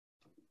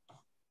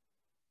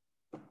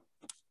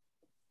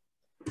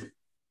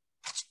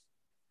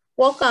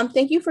Welcome.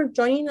 Thank you for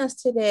joining us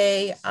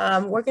today.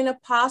 We're going to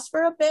pause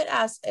for a bit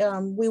as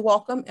we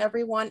welcome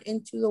everyone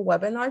into the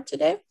webinar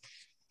today.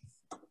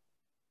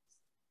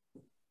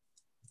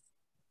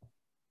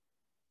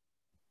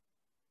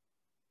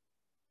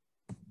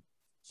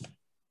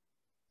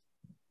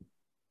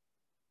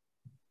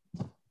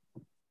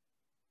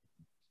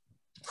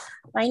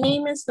 My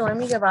name is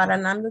Noemi Guevara,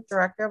 and I'm the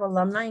Director of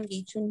Alumni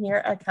Engagement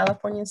here at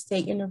California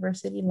State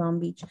University, Long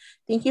Beach.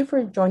 Thank you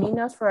for joining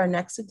us for our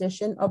next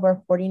edition of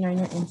our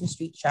 49er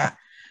Industry Chat.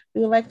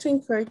 We would like to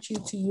encourage you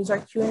to use our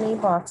Q&A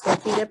box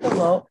located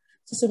below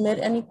to submit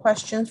any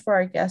questions for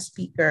our guest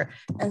speaker.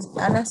 And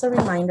as a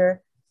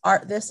reminder,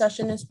 this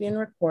session is being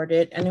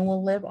recorded and it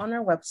will live on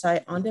our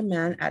website on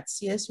demand at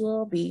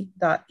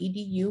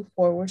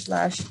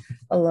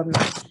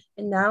csulb.edu/alumni.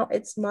 And now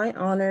it's my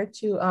honor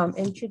to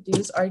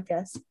introduce our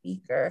guest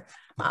speaker.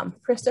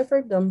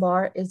 Christopher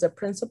Dunbar is the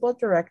Principal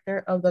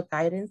Director of the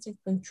Guidance and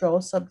Control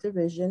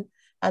Subdivision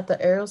at the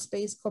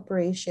Aerospace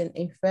Corporation,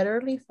 a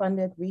federally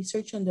funded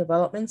research and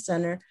development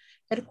center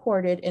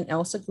headquartered in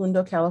El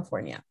Segundo,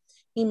 California.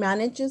 He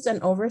manages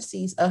and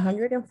oversees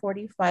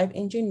 145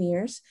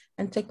 engineers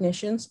and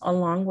technicians,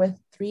 along with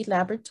 3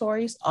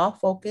 laboratories, all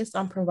focused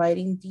on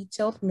providing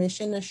detailed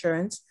mission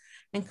assurance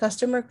and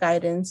customer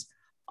guidance,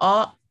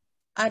 all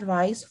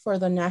advice for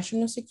the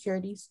national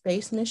security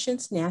space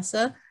missions,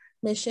 NASA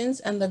missions,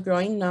 and the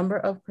growing number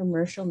of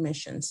commercial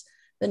missions.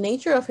 The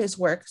nature of his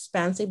work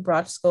spans a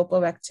broad scope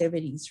of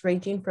activities,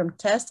 ranging from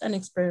test and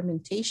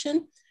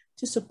experimentation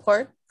to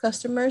support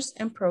customers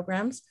and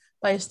programs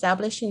by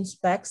establishing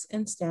specs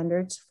and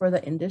standards for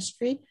the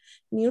industry,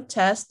 new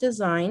test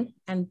design,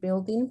 and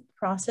building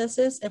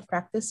processes and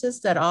practices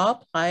that all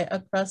apply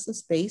across the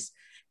space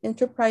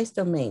enterprise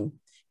domain.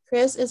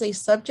 Chris is a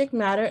subject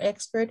matter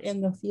expert in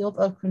the field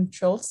of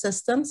control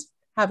systems,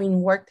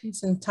 having worked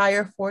his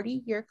entire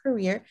 40-year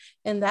career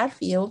in that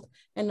field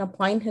and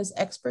applying his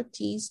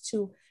expertise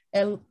to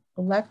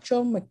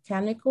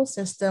electromechanical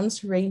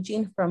systems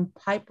ranging from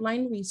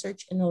pipeline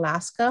research in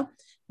Alaska,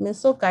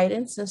 missile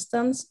guidance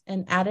systems,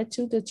 and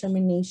attitude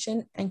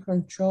determination and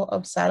control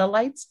of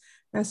satellites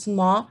and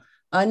small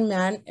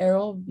unmanned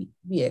aerial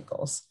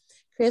vehicles.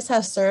 Chris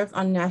has served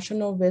on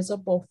National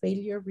Visible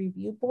Failure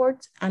Review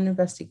Boards and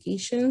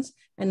investigations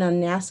and on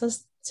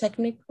NASA's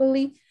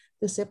technically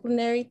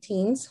disciplinary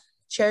teams,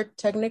 chaired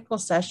technical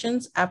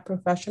sessions at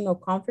professional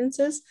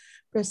conferences,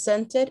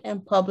 presented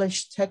and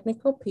published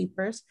technical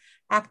papers,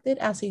 acted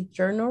as a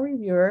journal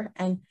reviewer,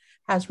 and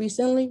has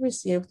recently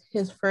received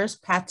his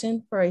first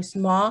patent for a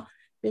small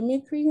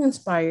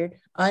mimicry-inspired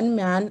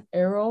unmanned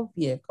aerial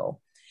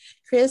vehicle.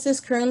 Chris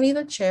is currently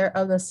the chair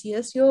of the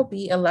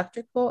CSULB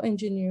Electrical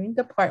Engineering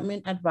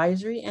Department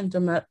Advisory and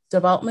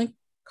Development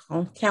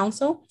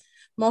Council.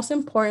 Most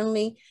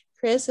importantly,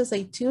 Chris is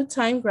a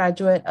 2-time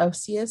graduate of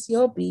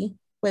CSULB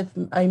with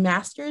a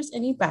master's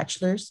and a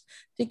bachelor's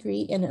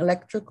degree in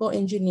electrical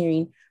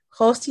engineering.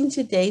 Hosting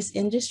today's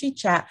industry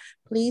chat,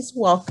 please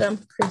welcome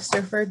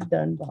Christopher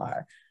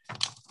Dunbar.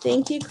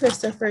 Thank you,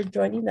 Christopher, for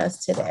joining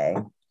us today.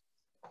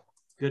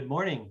 Good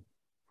morning.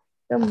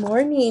 Good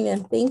morning,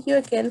 and thank you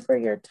again for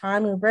your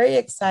time. We're very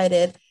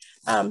excited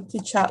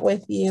to chat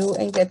with you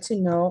and get to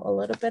know a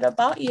little bit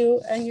about you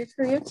and your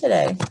career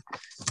today.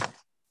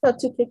 So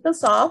to kick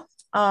us off,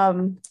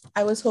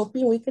 I was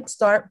hoping we could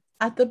start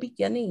at the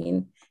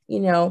beginning. You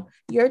know,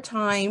 your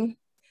time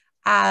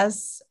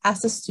as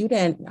a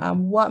student,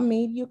 what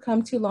made you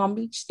come to Long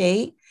Beach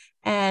State?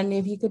 And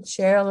if you could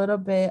share a little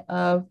bit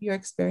of your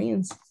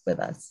experience with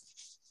us.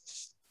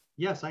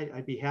 Yes,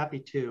 I'd be happy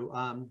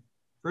to.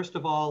 First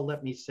of all,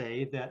 let me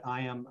say that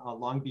I am a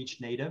Long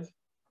Beach native,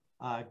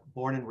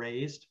 born and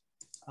raised,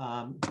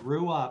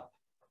 grew up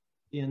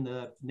in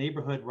the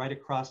neighborhood right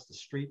across the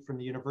street from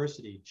the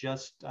university,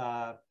 just,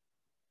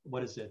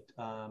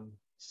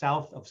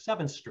 south of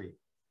 7th Street.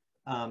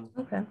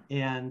 Okay.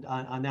 And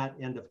on that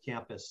end of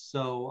campus.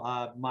 So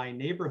my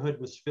neighborhood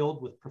was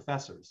filled with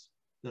professors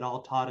that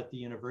all taught at the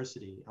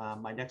university.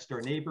 My next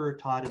door neighbor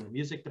taught in the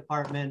music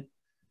department.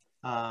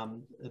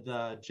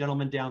 The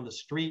gentleman down the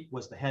street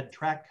was the head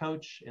track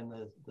coach in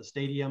the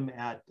stadium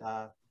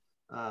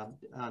on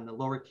the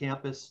lower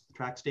campus. The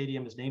track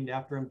stadium is named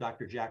after him,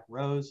 Dr. Jack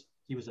Rose.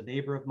 He was a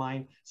neighbor of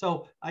mine.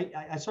 So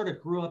I sort of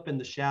grew up in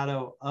the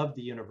shadow of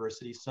the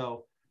university.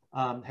 So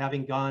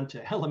having gone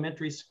to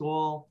elementary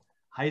school,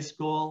 high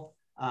school,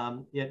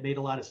 it made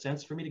a lot of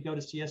sense for me to go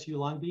to CSU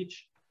Long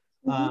Beach.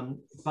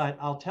 But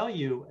I'll tell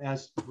you,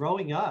 as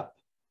growing up,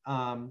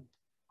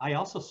 I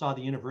also saw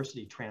the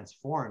university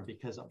transform,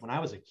 because when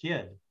I was a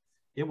kid,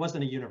 it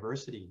wasn't a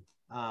university.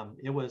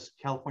 It was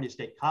California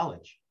State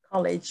College.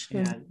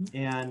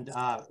 And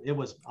it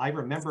was, I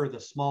remember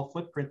the small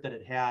footprint that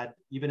it had,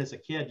 even as a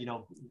kid, you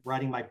know,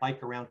 riding my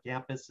bike around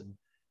campus and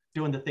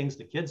doing the things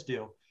the kids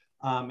do.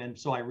 And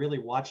so I really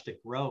watched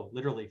it grow,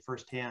 literally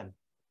firsthand.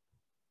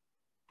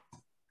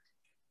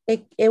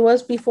 It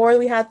was before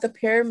we had the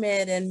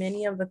pyramid and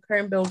many of the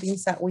current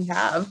buildings that we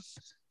have.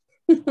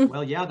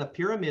 Well, yeah, the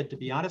pyramid, to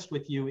be honest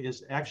with you,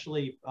 is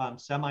actually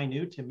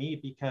semi-new to me,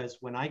 because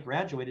when I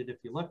graduated,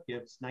 if you look,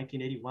 it was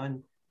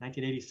 1981,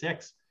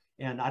 1986.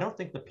 And I don't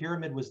think the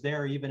pyramid was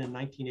there even in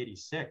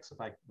 1986, if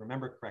I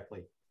remember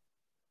correctly.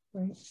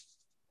 Right.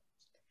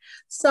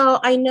 So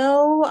I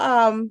know,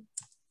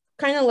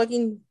 kind of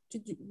looking to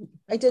do,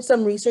 I did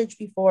some research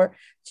before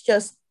to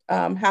just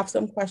have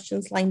some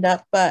questions lined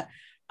up, but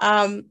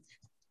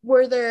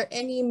were there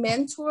any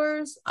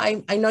mentors?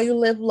 I know you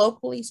live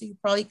locally, so you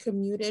probably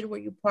commuted. Were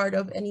you part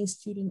of any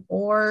student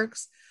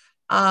orgs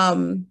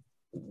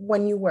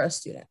when you were a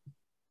student?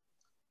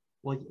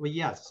 Well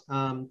yes.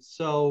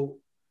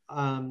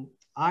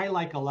 I,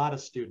 like a lot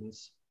of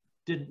students,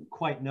 didn't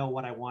quite know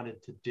what I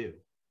wanted to do.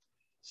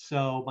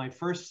 So my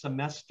first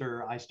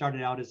semester, I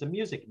started out as a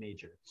music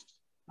major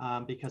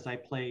because I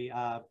play,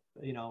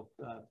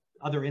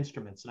 other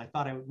instruments, and I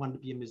thought I wanted to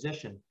be a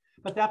musician.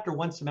 But after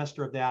one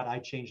semester of that, I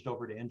changed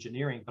over to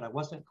engineering, but I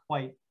wasn't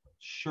quite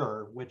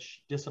sure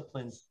which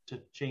discipline to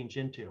change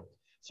into.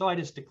 So I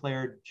just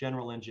declared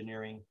general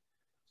engineering.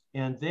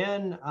 And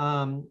then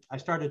I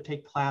started to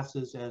take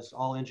classes, as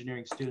all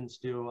engineering students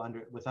do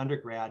with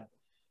undergrad.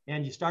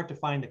 And you start to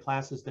find the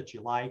classes that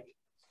you like,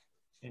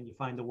 and you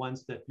find the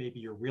ones that maybe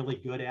you're really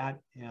good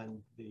at,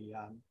 and the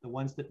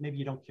ones that maybe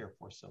you don't care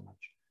for so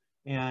much.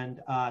 And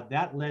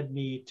that led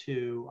me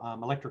to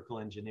electrical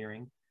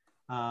engineering.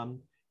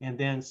 And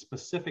then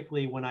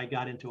specifically when I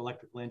got into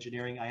electrical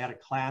engineering, I had a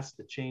class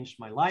that changed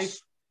my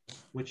life,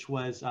 which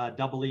was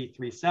EE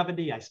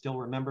 370. I still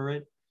remember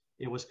it.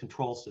 It was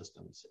control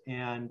systems.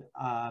 And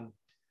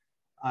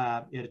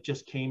it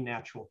just came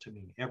natural to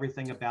me.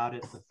 Everything about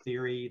it, the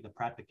theory, the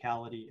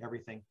practicality,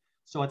 everything.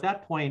 So at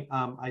that point,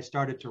 I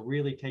started to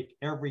really take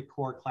every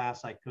core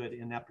class I could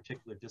in that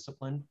particular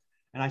discipline.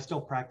 And I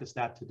still practice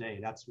that today.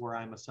 That's where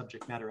I'm a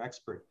subject matter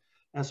expert.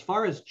 As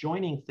far as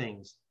joining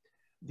things,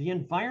 the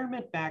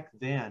environment back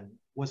then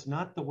was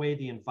not the way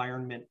the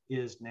environment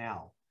is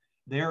now.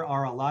 There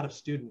are a lot of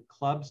student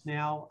clubs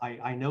now.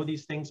 I know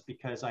these things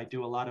because I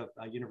do a lot of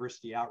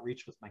university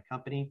outreach with my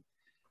company.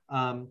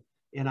 And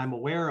I'm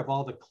aware of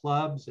all the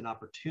clubs and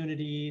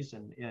opportunities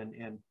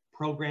and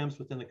programs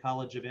within the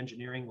College of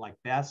Engineering, like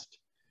BEST,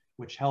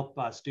 which help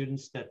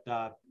students that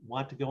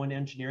want to go into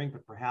engineering,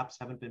 but perhaps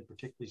haven't been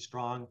particularly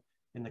strong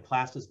in the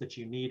classes that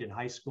you need in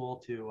high school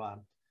to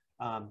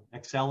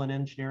excel in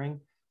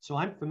engineering. So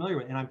I'm familiar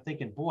with it, and I'm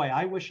thinking, boy,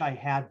 I wish I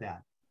had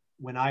that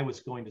when I was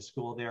going to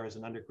school there as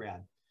an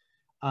undergrad.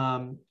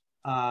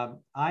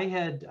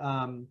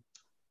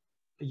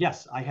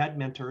 Yes, I had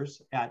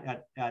mentors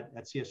at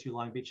CSU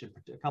Long Beach, and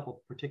a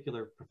couple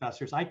particular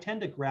professors. I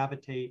tend to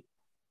gravitate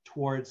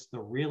towards the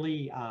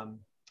really,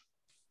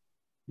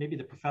 maybe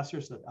the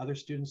professors that other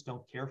students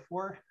don't care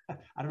for.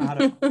 I don't know how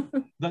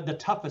to, the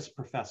toughest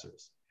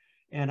professors.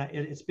 And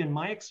it's been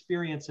my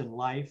experience in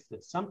life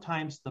that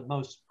sometimes the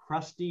most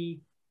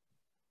crusty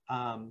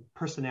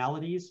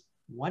personalities,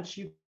 once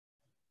you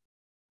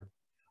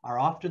are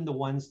often the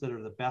ones that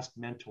are the best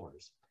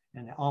mentors,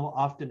 and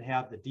often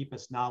have the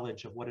deepest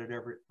knowledge of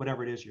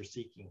whatever it is you're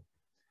seeking.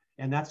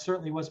 And that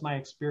certainly was my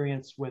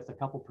experience with a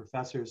couple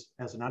professors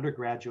as an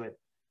undergraduate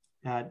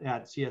at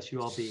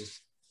CSULB.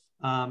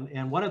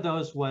 And one of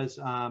those was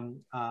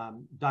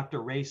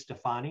Dr. Ray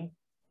Stefani,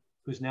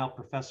 who's now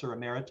Professor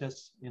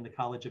Emeritus in the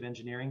College of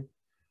Engineering.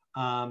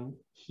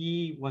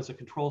 He was a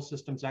control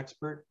systems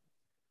expert.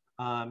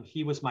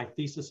 He was my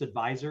thesis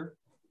advisor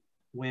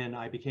when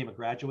I became a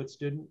graduate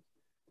student.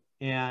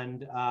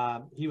 And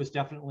he was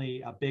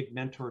definitely a big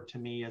mentor to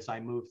me as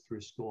I moved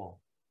through school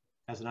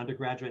as an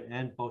undergraduate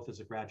and both as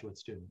a graduate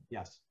student.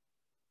 Yes.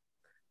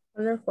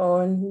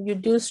 Wonderful. And you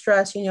do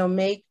stress,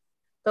 make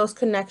those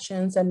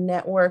connections and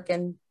network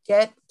and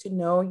get to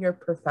know your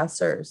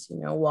professors,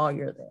 while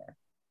you're there.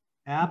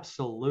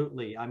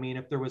 Absolutely. I mean,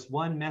 if there was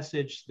one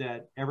message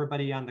that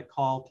everybody on the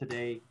call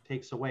today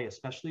takes away,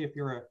 especially if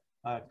you're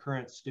a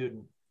current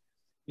student,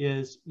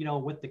 is,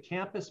 with the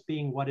campus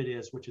being what it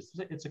is, which is,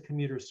 it's a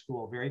commuter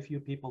school, very few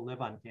people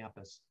live on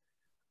campus.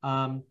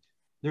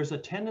 There's a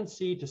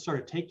tendency to sort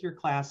of take your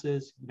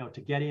classes,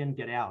 to get in,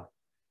 get out,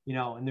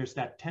 and there's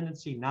that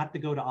tendency not to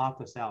go to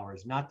office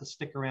hours, not to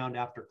stick around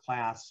after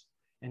class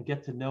and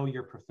get to know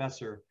your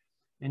professor.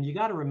 And you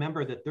got to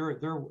remember that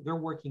they're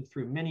working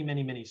through many,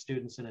 many, many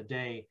students in a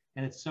day,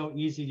 and it's so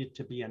easy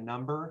to be a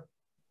number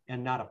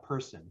and not a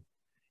person.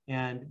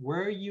 And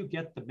where you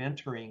get the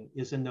mentoring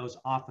is in those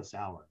office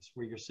hours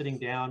where you're sitting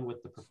down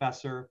with the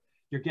professor,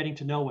 you're getting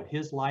to know what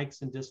his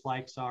likes and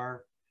dislikes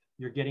are,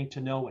 you're getting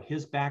to know what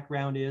his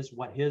background is,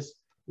 what his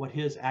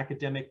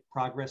academic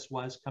progress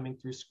was coming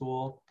through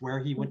school, where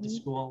he went to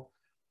school.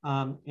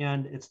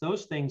 And it's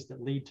those things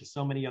that lead to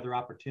so many other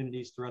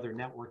opportunities through other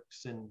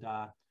networks and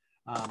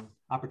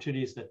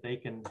opportunities that they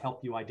can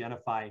help you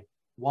identify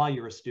while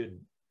you're a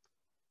student.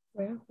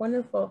 Yeah,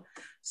 wonderful.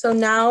 So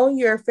now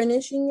you're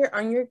finishing your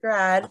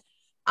undergrad.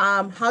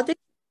 How did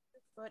you get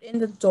your foot in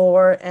the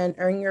door and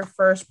earn your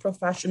first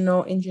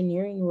professional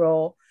engineering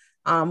role?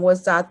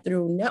 Was that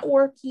through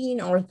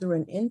networking or through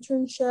an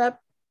internship?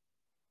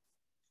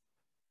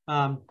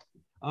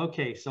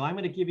 Okay, so I'm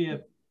going to give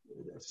you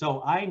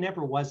so I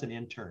never was an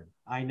intern.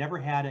 I never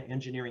had an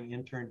engineering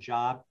intern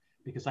job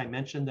because I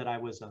mentioned that I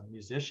was a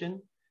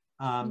musician.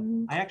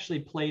 I actually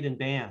played in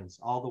bands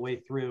all the way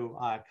through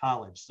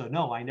college. So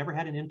no, I never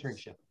had an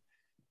internship.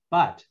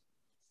 But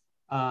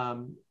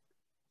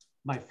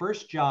my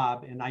first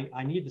job, and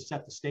I need to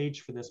set the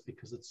stage for this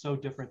because it's so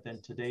different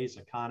than today's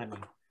economy.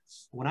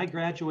 When I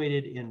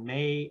graduated in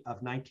May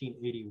of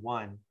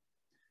 1981,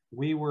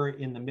 we were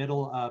in the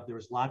middle of, there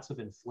was lots of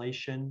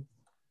inflation.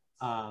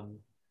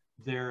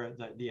 The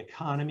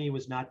economy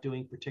was not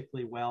doing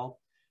particularly well.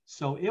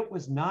 So it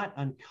was not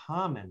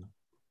uncommon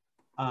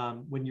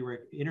when you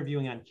were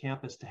interviewing on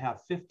campus to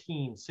have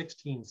 15,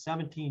 16,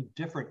 17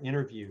 different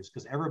interviews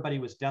because everybody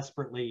was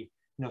desperately,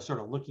 sort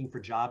of looking for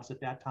jobs at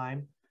that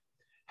time.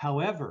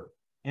 However,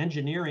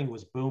 engineering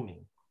was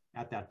booming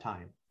at that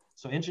time.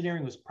 So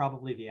engineering was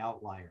probably the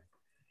outlier.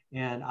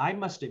 And I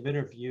must have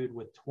interviewed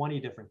with 20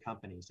 different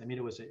companies. I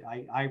mean,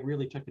 I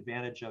really took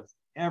advantage of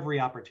every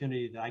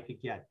opportunity that I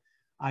could get.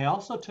 I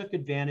also took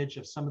advantage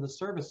of some of the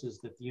services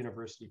that the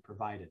university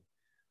provided,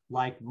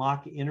 like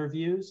mock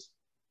interviews,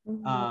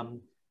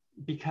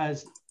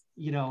 because,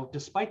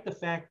 despite the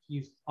fact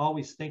you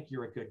always think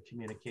you're a good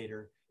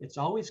communicator, it's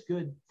always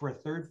good for a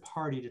third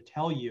party to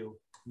tell you,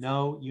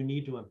 no, you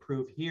need to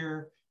improve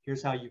here.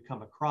 Here's how you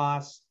come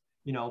across,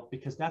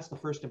 because that's the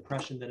first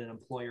impression that an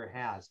employer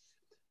has.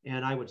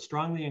 And I would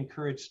strongly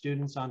encourage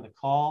students on the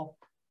call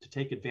to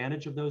take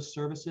advantage of those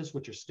services,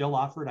 which are still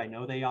offered. I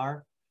know they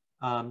are.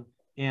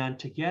 And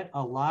to get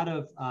a lot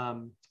of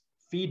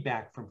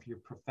feedback from your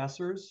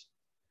professors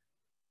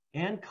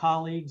and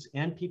colleagues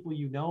and people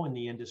in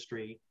the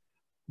industry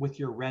with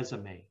your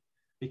resume.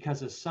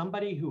 Because as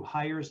somebody who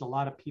hires a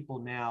lot of people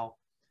now,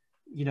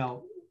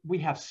 we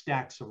have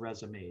stacks of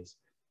resumes.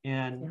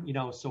 And,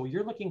 so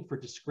you're looking for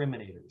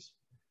discriminators.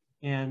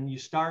 And you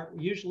start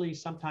usually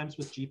sometimes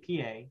with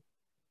GPA,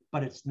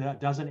 but it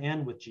doesn't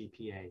end with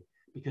GPA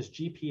because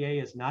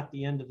GPA is not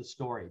the end of the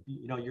story.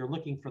 You're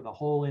looking for the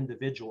whole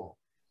individual.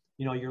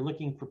 You're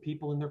looking for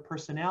people and their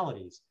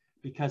personalities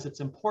because it's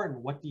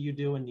important. What do you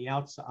do on the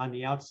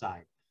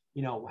outside?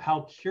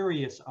 How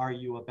curious are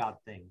you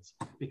about things?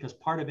 Because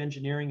part of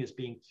engineering is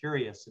being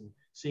curious and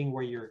seeing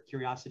where your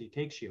curiosity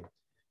takes you.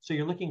 So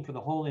you're looking for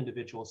the whole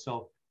individual.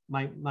 So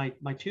my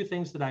two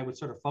things that I would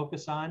sort of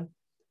focus on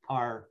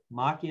are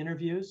mock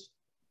interviews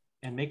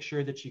and make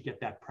sure that you get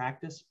that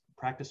practice.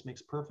 Practice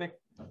makes perfect,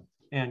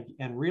 and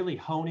really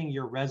honing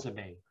your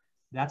resume.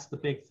 That's the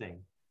big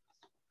thing.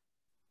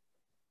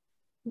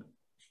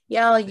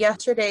 Yeah, like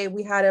yesterday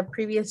we had a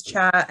previous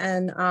chat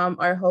and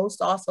our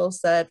host also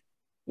said,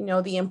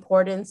 the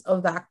importance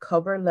of that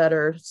cover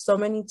letter. So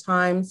many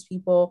times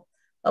people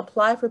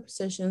apply for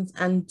positions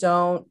and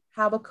don't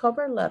have a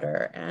cover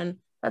letter. And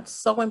that's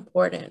so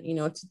important,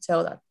 to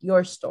tell that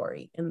your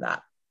story in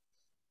that.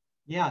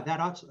 Yeah,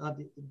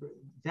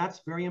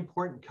 that's very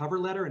important. Cover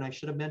letter, and I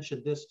should have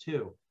mentioned this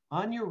too.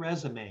 On your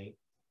resume,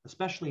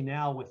 especially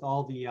now with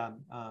all the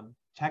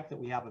tech that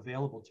we have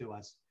available to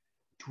us,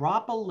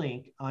 drop a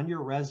link on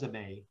your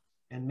resume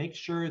and make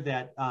sure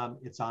that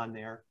it's on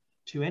there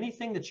to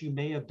anything that you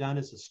may have done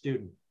as a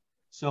student.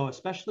 So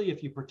especially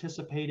if you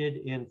participated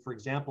in, for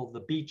example,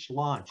 the beach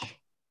launch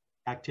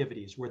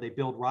activities where they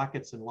build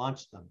rockets and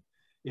launch them.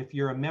 If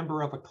you're a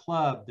member of a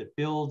club that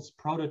builds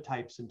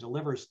prototypes and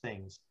delivers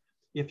things,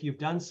 if you've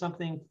done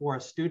something for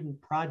a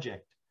student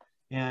project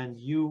and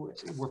you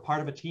were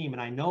part of a team,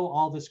 and I know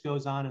all this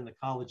goes on in the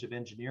College of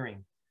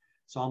Engineering,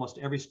 so almost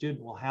every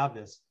student will have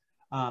this,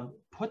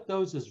 put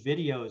those as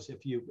videos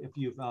if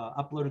you've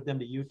uploaded them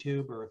to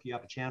YouTube or if you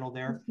have a channel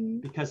there,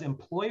 because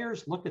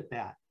employers look at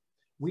that.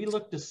 We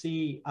look to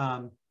see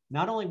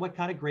not only what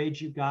kind of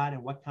grades you got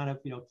and what kind of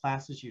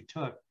classes you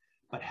took,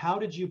 but how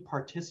did you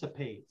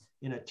participate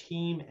in a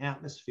team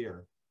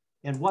atmosphere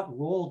and what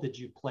role did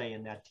you play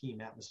in that team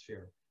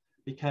atmosphere?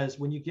 Because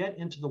when you get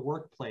into the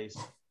workplace,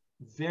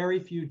 very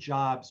few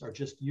jobs are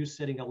just you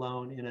sitting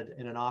alone in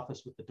an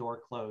office with the door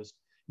closed.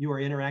 You are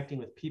interacting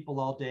with people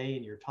all day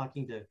and you're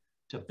talking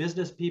to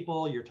business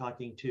people, you're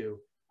talking to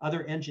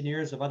other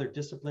engineers of other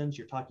disciplines,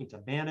 you're talking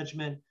to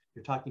management,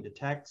 you're talking to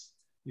techs,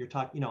 you're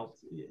talking,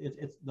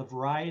 it's the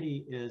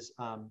variety is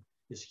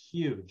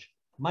huge,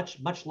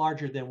 much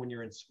larger than when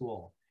you're in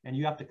school. And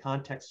you have to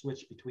context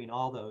switch between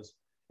all those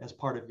as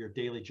part of your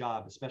daily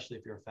job, especially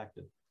if you're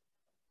effective.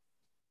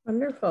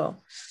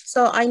 Wonderful.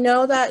 So I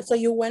know that, so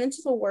you went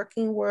into the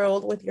working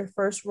world with your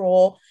first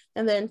role,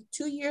 and then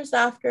 2 years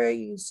after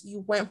you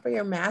went for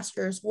your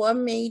master's. What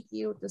made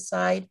you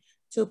decide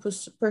to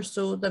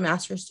pursue the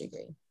master's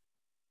degree?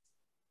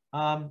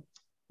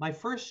 My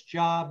first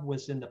job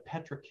was in the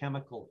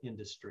petrochemical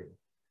industry.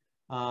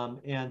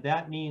 And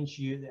that means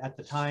at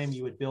the time,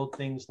 you would build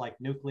things like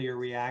nuclear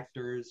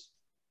reactors,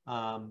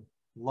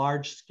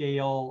 large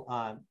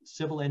scale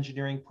civil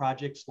engineering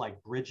projects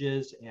like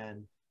bridges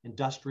and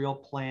industrial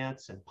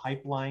plants and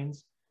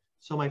pipelines.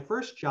 So my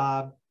first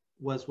job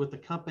was with the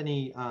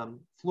company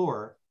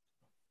Fluor.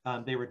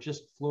 They were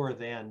just Fluor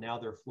then, now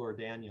they're Fluor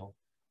Daniel,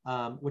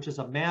 which is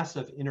a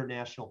massive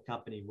international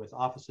company with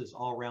offices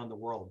all around the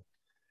world.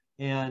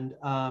 And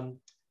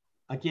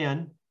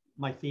again,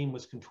 my theme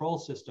was control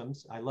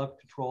systems. I love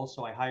control,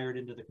 so I hired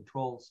into the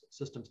control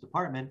systems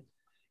department.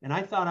 And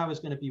I thought I was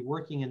going to be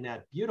working in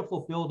that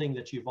beautiful building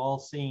that you've all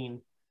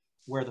seen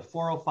where the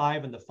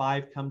 405 and the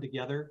 5 come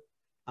together.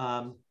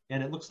 And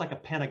it looks like a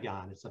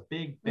pentagon. It's a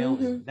big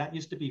building. That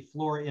used to be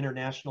Fluor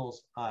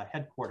International's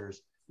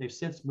headquarters. They've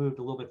since moved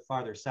a little bit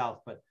farther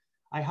south, but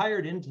I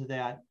hired into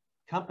that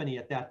company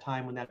at that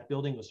time when that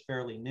building was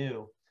fairly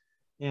new.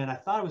 And I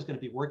thought I was going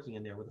to be working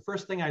in there. Well, the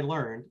first thing I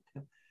learned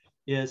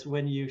is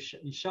when you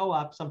show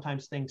up,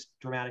 sometimes things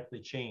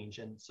dramatically change.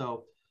 And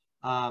so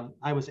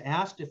I was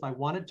asked if I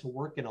wanted to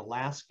work in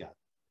Alaska.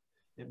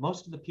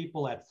 Most of the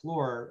people at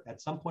Fluor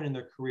at some point in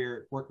their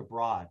career work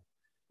abroad.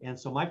 And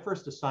so my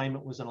first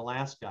assignment was in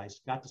Alaska. I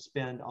got to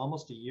spend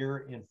almost a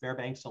year in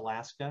Fairbanks,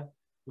 Alaska,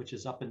 which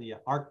is up in the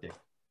Arctic.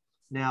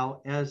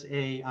 Now, as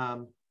a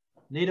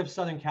native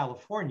Southern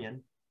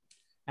Californian,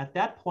 at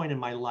that point in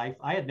my life,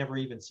 I had never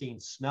even seen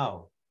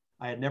snow.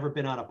 I had never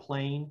been on a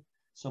plane.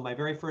 So my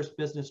very first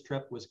business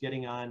trip was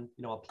getting on,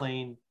 a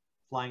plane,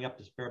 flying up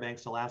to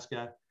Fairbanks,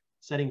 Alaska,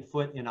 setting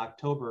foot in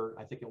October,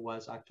 I think it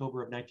was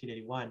October of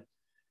 1981.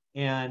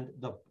 And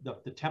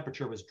the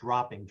temperature was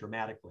dropping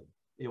dramatically.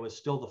 It was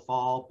still the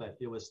fall, but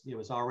it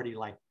was already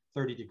like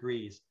 30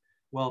 degrees.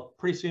 Well,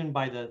 pretty soon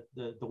by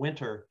the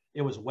winter,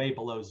 it was way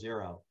below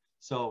zero.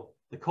 So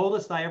the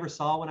coldest I ever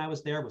saw when I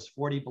was there was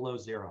 40 below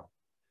zero.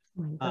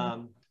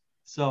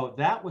 So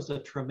that was a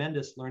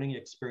tremendous learning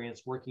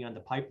experience working on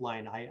the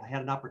pipeline. I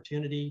had an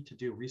opportunity to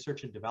do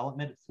research and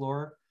development at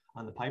Fluor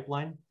on the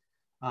pipeline.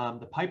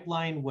 The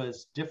pipeline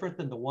was different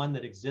than the one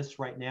that exists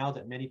right now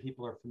that many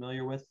people are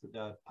familiar with.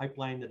 The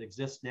pipeline that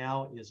exists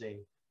now is a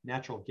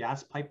natural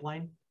gas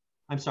pipeline.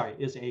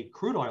 Is a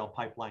crude oil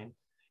pipeline.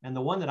 And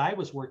the one that I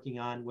was working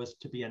on was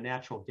to be a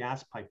natural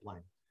gas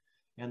pipeline.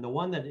 And the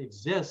one that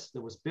exists,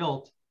 that was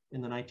built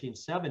in the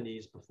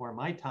 1970s before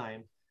my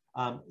time,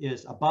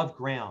 is above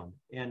ground.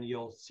 And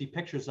you'll see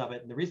pictures of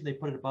it. And the reason they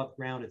put it above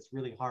ground, it's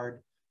really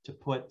hard to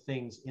put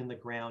things in the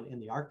ground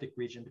in the Arctic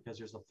region because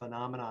there's a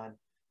phenomenon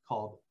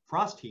called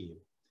frost heave.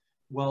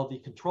 Well, the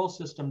control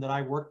system that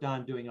I worked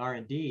on doing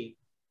R&D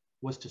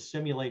was to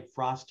simulate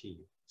frost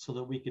heave so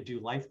that we could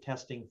do life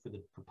testing for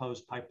the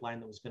proposed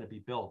pipeline that was going to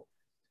be built.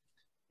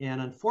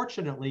 And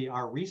unfortunately,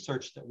 our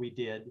research that we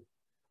did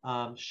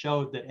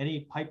showed that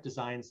any pipe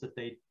designs that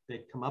they'd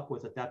come up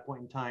with at that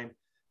point in time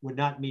would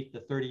not meet the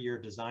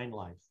 30-year design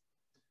life.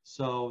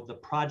 So the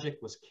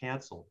project was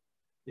canceled.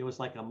 It was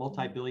like a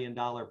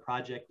multi-billion-dollar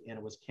project, and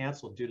it was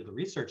canceled due to the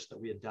research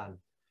that we had done.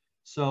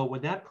 So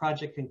when that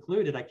project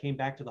concluded, I came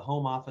back to the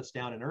home office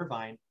down in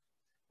Irvine,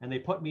 and they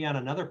put me on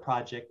another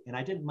project, and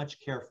I didn't much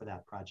care for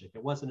that project.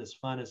 It wasn't as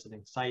fun as and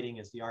exciting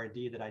as the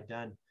R&D that I'd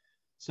done.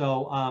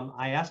 So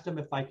I asked them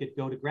if I could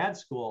go to grad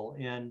school,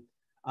 and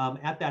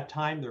at that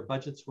time, their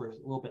budgets were a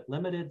little bit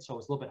limited, so it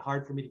was a little bit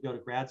hard for me to go to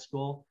grad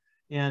school.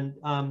 And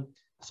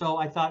so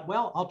I thought,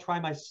 well, I'll try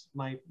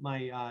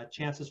my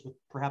chances with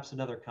perhaps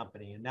another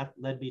company, and that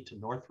led me to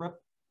Northrop,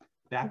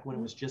 back when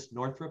it was just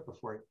Northrop,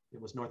 before it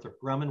was Northrop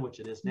Grumman, which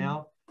it is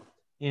now.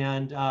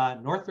 And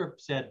Northrop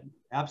said,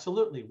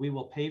 absolutely, we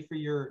will pay for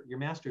your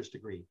master's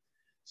degree.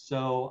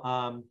 So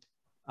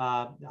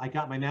I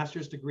got my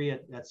master's degree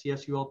at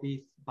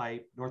CSULB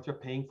by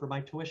Northrop paying for my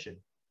tuition.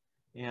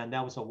 And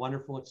that was a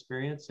wonderful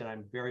experience. And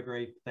I'm very,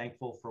 very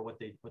thankful for what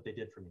they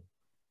did for me.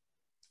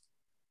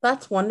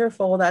 That's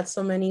wonderful that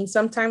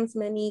sometimes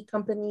many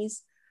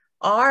companies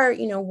are,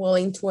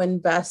 willing to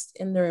invest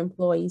in their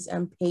employees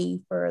and pay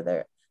for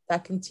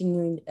that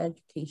continuing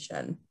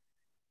education.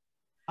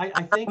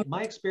 I think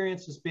my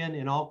experience has been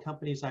in all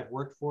companies I've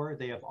worked for,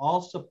 they have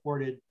all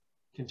supported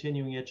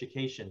continuing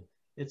education.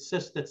 It's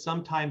just that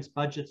sometimes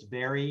budgets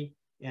vary.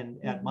 And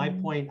at my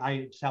point,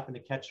 I just happened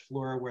to catch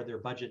Fluor where their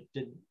budget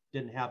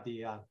didn't have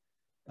the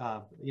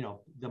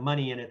the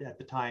money in it at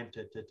the time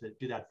to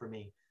do that for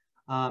me.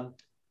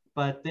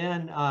 But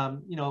then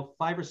 5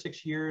 or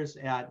 6 years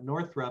at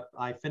Northrop,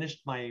 I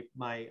finished my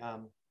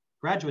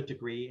graduate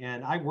degree,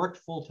 and I worked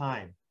full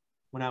time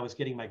when I was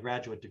getting my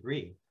graduate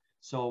degree.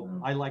 So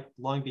I like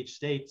Long Beach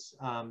State's,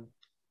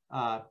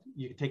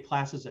 you could take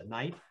classes at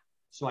night.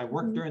 So I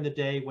worked during the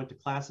day, went to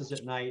classes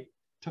at night.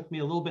 Took me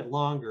a little bit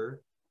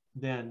longer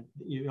than,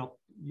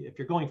 if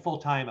you're going full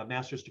time, a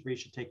master's degree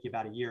should take you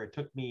about a year. It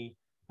took me,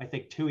 I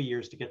think, 2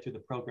 years to get through the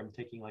program,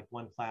 taking like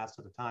 1 class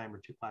at a time or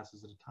 2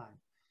 classes at a time.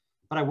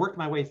 But I worked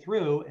my way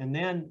through. And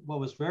then what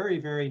was very,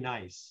 very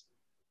nice,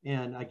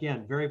 and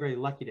again, very, very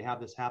lucky to have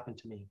this happen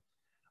to me.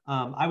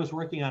 I was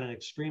working on an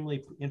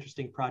extremely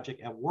interesting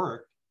project at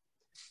work,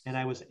 and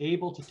I was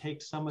able to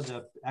take some of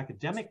the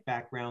academic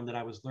background that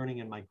I was learning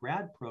in my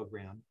grad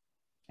program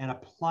and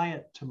apply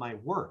it to my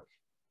work.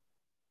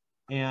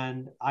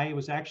 And I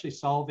was actually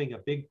solving a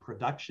big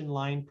production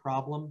line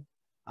problem,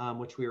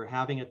 which we were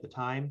having at the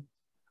time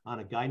on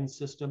a guidance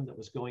system that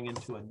was going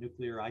into a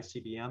nuclear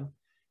ICBM.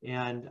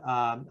 And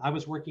I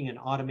was working in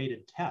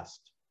automated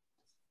test.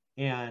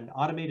 And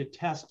automated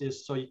test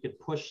is so you could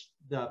push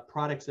the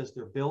products as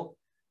they're built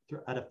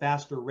at a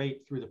faster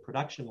rate through the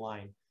production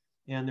line.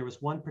 And there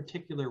was one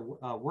particular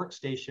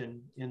workstation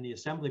in the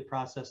assembly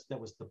process that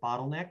was the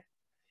bottleneck,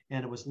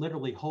 and it was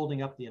literally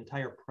holding up the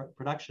entire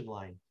production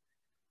line.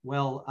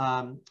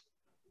 Well,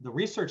 the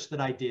research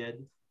that I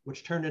did,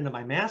 which turned into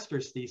my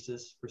master's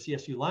thesis for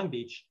CSU Long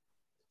Beach,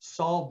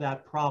 solved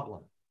that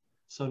problem.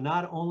 So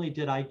not only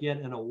did I get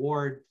an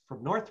award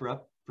from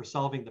Northrop for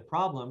solving the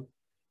problem,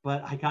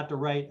 but I got to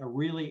write a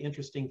really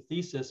interesting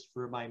thesis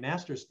for my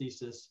master's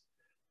thesis,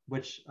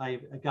 which I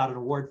got an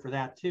award for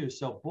that too.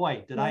 So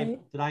boy, did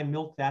I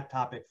milk that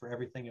topic for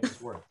everything it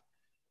was worth.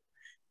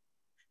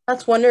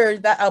 That's wonder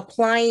that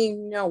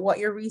applying, you know, what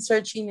you're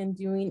researching and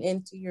doing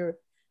into your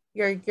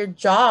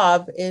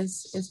job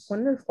is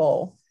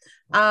wonderful.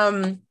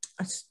 I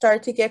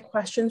start to get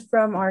questions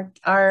from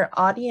our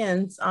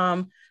audience.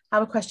 I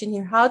have a question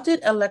here. How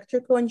did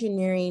electrical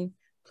engineering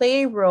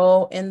play a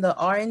role in the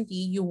R&D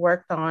you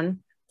worked on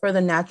for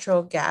the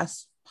natural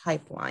gas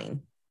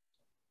pipeline?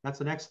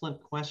 That's an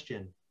excellent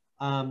question.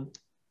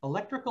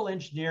 Electrical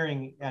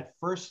engineering at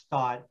first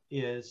thought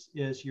is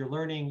you're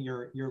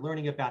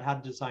learning about how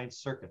to design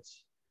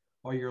circuits,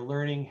 or you're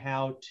learning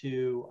how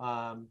to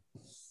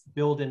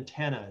build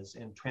antennas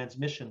and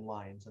transmission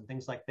lines and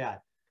things like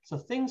that. So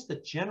things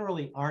that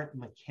generally aren't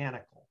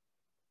mechanical,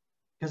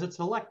 because it's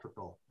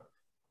electrical.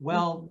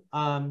 Well,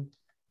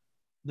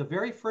 the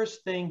very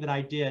first thing that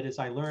I did is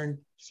I learned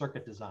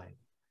circuit design.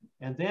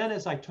 And then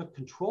as I took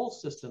control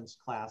systems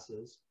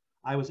classes,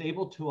 I was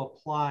able to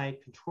apply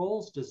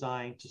controls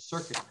design to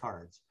circuit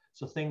cards.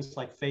 So things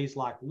like phase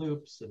lock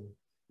loops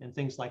and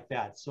things like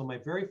that. So my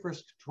very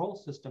first control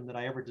system that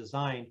I ever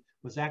designed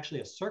was actually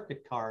a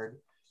circuit card,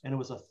 and it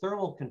was a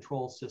thermal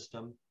control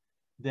system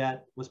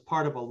that was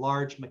part of a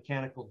large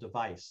mechanical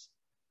device,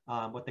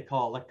 what they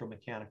call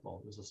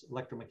electromechanical. It was an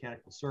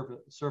electromechanical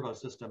servo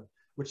system,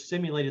 which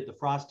simulated the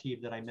frost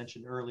heave that I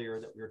mentioned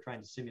earlier that we were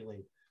trying to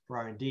simulate for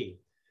R&D.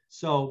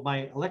 So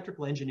my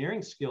electrical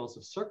engineering skills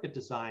of circuit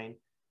design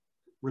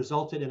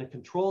resulted in a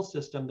control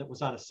system that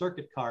was on a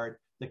circuit card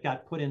that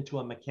got put into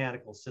a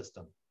mechanical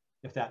system,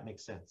 if that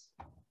makes sense.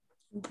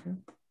 Okay.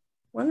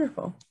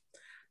 Wonderful.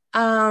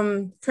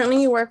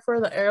 Currently you work for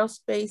the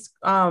Aerospace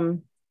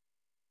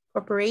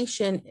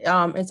Corporation.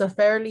 It's a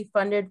federally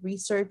funded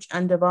research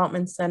and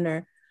development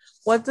center.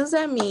 What does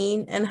that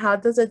mean, and how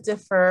does it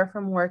differ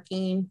from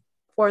working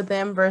for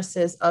them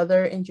versus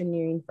other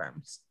engineering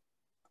firms?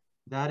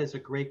 That is a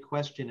great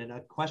question, and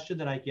a question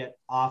that I get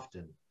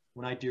often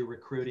when I do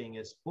recruiting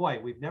is, boy,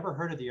 we've never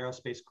heard of the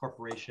Aerospace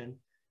Corporation,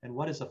 and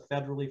what is a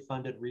federally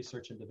funded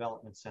research and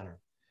development center?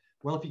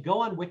 Well, if you go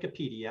on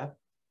Wikipedia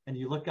and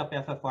you look up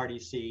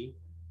FFRDC,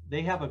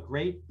 they have a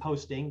great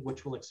posting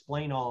which will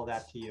explain all of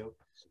that to you.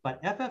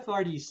 But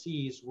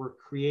FFRDCs were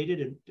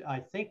created, I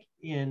think,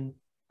 in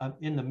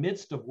the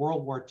midst of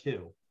World War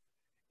II.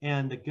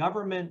 And the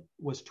government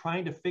was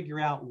trying to figure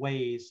out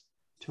ways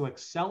to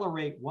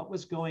accelerate what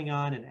was going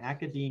on in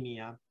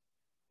academia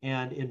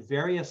and in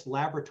various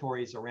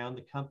laboratories around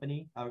the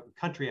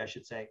country, I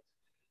should say,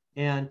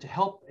 and to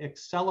help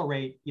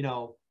accelerate,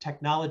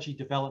 technology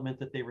development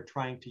that they were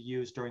trying to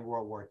use during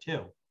World War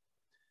II.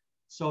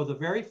 So the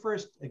very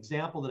first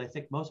example that I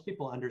think most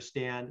people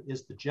understand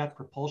is the Jet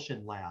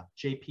Propulsion Lab,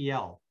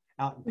 JPL,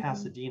 out in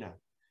Pasadena.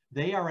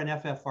 They are an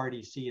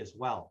FFRDC as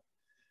well.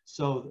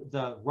 So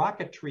the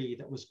rocketry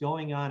that was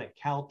going on at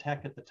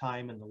Caltech at the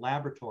time in the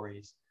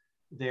laboratories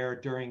there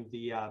during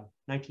the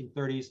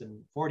 1930s and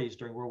 40s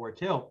during World War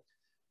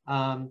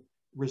II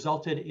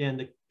resulted in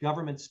the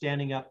government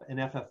standing up an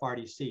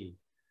FFRDC.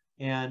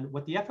 And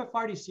what the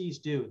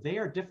FFRDCs do, they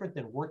are different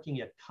than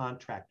working at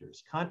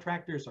contractors.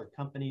 Contractors are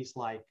companies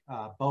like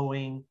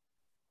Boeing,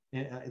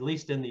 at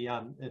least in the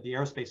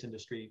aerospace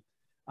industry,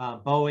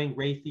 Boeing,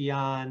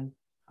 Raytheon,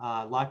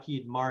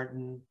 Lockheed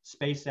Martin,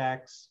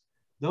 SpaceX.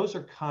 Those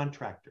are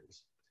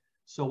contractors.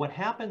 So what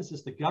happens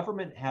is the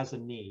government has a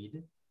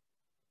need.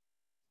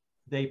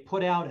 They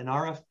put out an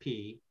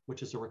RFP,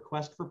 which is a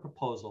request for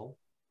proposal.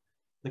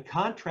 The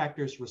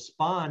contractors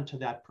respond to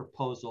that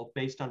proposal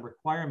based on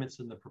requirements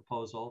in the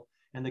proposal,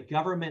 and the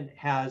government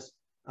has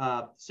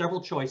several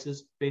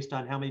choices based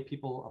on how many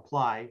people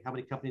apply, how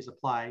many companies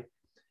apply,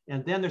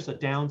 and then there's a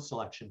down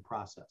selection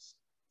process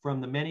from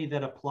the many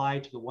that apply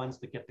to the ones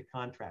that get the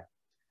contract.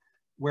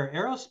 Where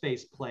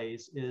aerospace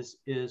plays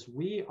is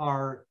we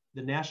are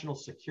the national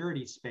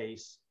security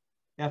space,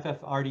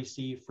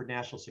 FFRDC for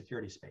national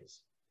security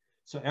space.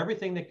 So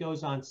everything that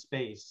goes on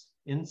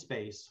in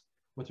space,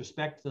 with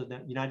respect to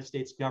the United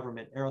States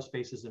government,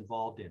 aerospace is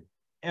involved in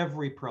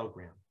every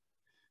program.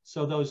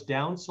 So those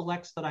down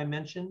selects that I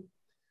mentioned,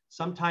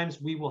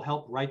 sometimes we will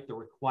help write the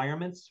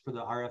requirements for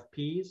the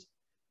RFPs.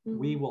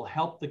 We will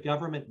help the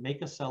government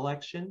make a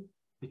selection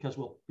because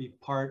we'll be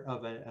part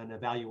of an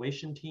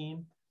evaluation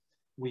team.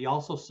 We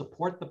also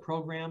support the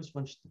programs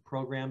once the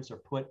programs are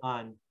put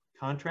on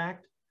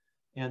contract.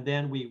 And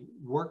then we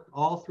work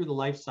all through the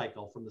life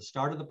cycle from the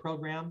start of the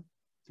program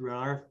through an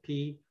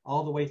RFP,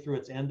 all the way through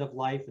its end of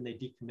life, and they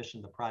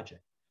decommission the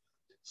project.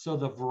 So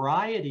the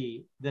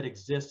variety that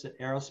exists at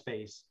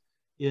aerospace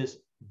is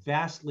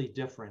vastly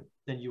different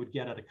than you would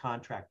get at a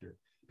contractor,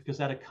 because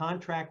at a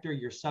contractor,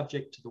 you're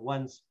subject to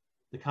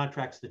the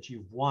contracts that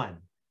you've won,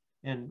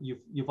 and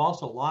you've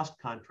also lost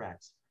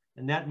contracts.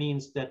 And that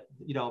means that,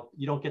 you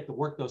don't get to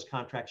work those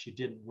contracts you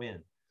didn't win.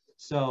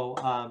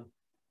 So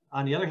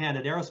on the other hand,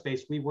 at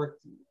Aerospace, we work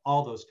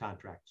all those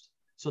contracts.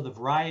 So the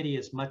variety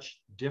is much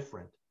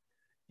different.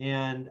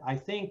 And I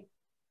think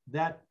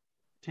that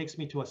takes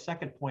me to a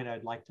second point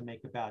I'd like to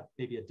make about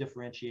maybe a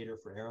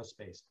differentiator for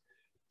Aerospace.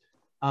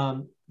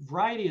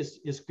 Variety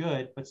is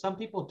good, but some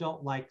people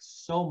don't like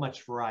so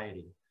much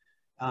variety.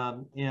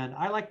 And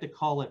I like to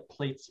call it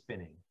plate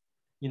spinning.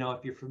 You know,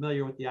 if you're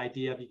familiar with the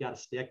idea of you got a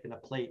stick and a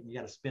plate and you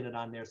got to spin it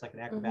on there, it's like an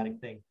acrobatic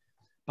thing.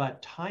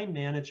 But time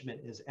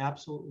management is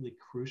absolutely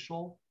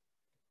crucial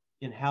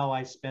in how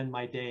I spend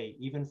my day,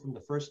 even from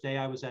the first day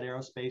I was at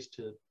Aerospace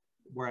to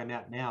where I'm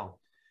at now.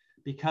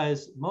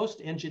 Because most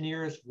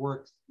engineers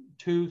work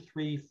 2,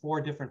 3,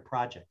 4 different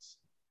projects.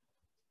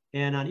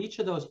 And on each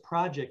of those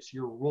projects,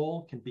 your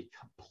role can be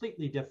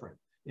completely different.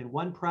 In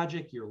one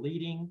project, you're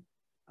leading.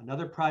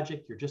 Another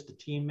project, you're just a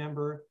team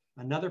member.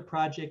 Another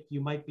project,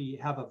 you might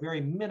have a very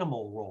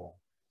minimal role.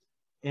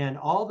 And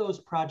all those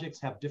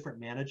projects have different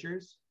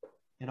managers,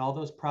 and all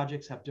those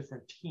projects have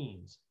different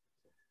teams.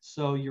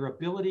 So your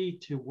ability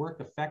to work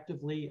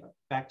effectively,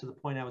 back to the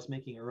point I was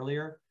making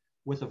earlier,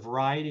 with a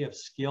variety of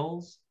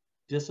skills,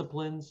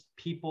 disciplines,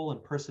 people,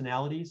 and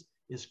personalities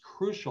is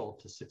crucial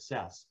to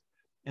success.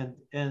 And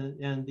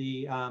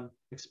the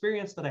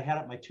experience that I had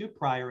at my 2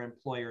 prior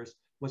employers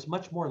was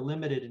much more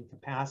limited in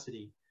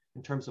capacity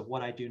in terms of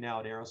what I do now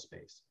at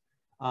Aerospace.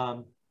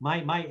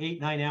 My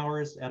 8-9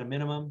 hours at a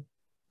minimum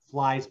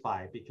flies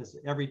by because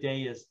every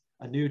day is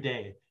a new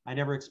day. I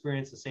never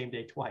experienced the same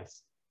day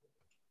twice.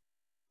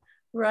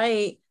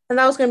 Right. And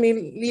that was going to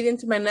be lead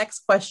into my next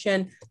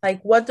question.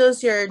 Like, what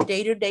does your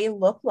day-to-day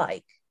look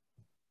like?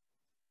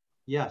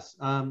 Yes.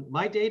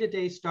 My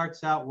day-to-day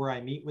starts out where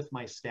I meet with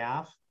my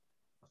staff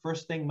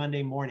first thing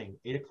Monday morning,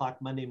 8 o'clock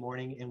Monday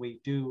morning, and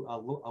we do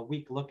a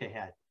week look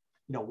ahead.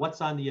 You know,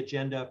 what's on the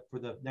agenda for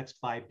the next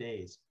 5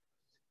 days.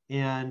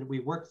 And we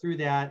work through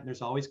that. And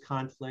there's always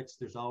conflicts.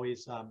 There's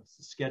always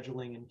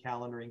scheduling and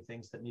calendaring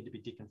things that need to be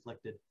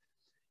deconflicted.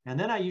 And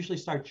then I usually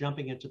start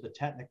jumping into the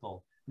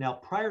technical. Now,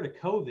 prior to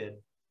COVID,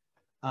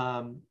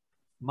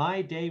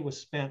 my day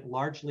was spent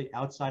largely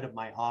outside of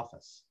my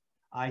office.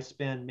 I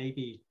spend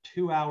maybe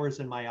 2 hours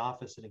in my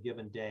office in a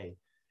given day.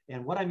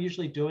 And what I'm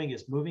usually doing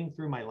is moving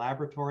through my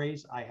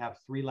laboratories. I have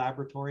 3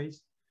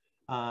 laboratories,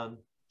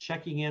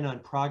 checking in on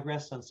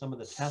progress on some of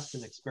the tests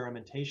and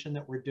experimentation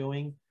that we're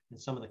doing and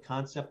some of the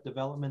concept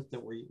development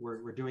that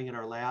we're doing in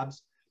our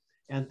labs.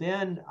 And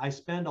then I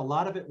spend a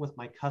lot of it with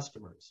my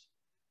customers.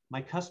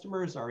 My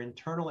customers are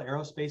internal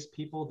aerospace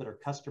people that are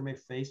customer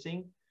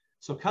facing.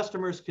 So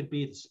customers could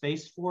be the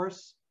Space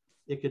Force,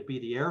 it could be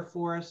the Air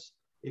Force,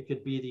 it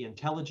could be the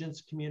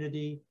intelligence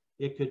community,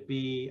 it could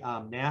be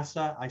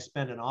NASA. I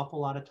spend an awful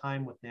lot of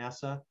time with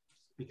NASA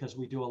because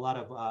we do a lot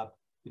of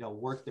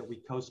work that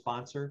we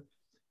co-sponsor.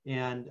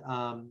 And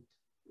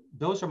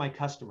those are my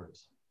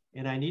customers.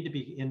 And I need to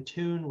be in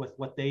tune with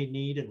what they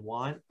need and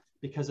want,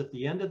 because at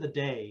the end of the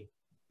day,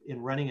 in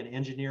running an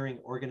engineering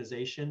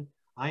organization,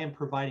 I am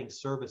providing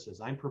services.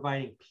 I'm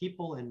providing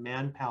people and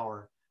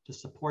manpower to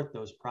support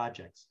those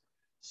projects.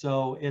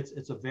 So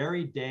it's a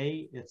varied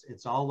day.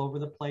 It's all over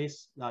the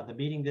place. The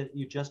meeting that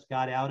you just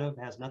got out of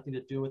has nothing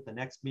to do with the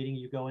next meeting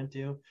you go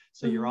into.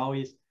 So you're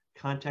always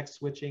context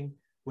switching,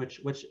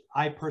 which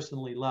I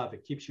personally love.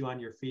 It keeps you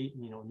on your feet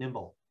and,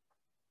 nimble.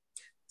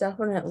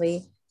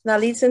 Definitely.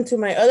 That leads into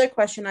my other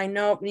question. I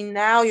mean,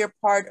 now you're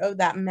part of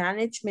that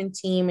management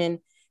team and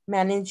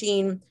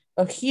managing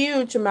a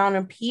huge amount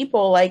of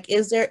people. Like,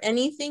 is there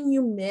anything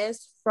you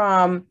miss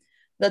from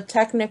the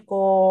technical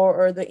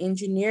or the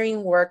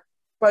engineering work?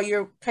 But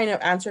you're kind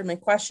of answered my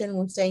question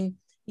when saying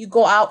you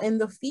go out in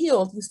the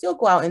field. You still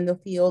go out in the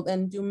field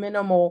and do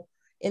minimal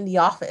in the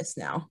office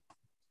now.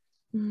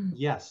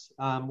 Yes.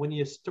 When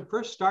you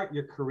first start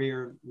your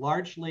career,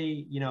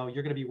 largely, you're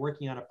going to be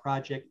working on a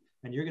project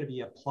and you're going to be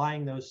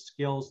applying those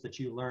skills that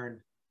you learned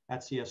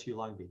at CSU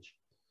Long Beach.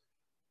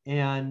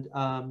 And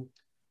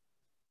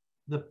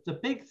the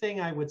big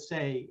thing I would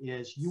say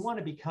is you want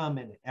to become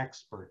an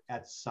expert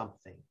at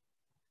something.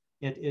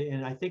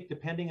 And I think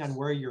depending on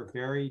where your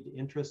varied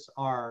interests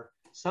are,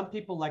 some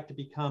people like to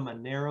become a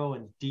narrow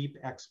and deep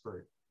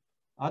expert.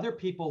 Other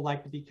people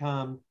like to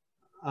become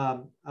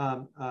an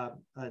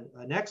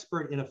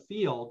expert in a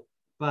field,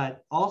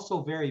 but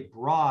also very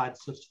broad,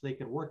 such that they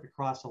could work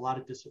across a lot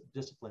of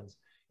disciplines.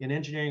 In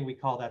engineering, we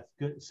call that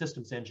good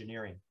systems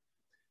engineering.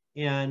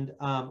 And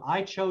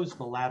I chose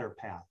the latter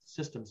path,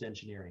 systems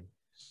engineering.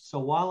 So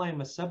while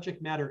I'm a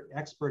subject matter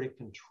expert in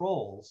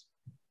controls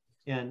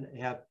and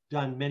have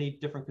done many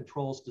different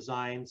controls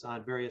designs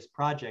on various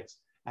projects,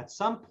 at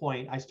some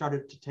point I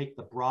started to take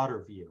the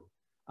broader view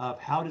of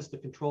how does the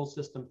control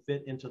system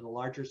fit into the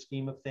larger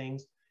scheme of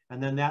things.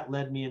 And then that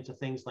led me into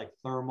things like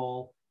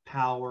thermal,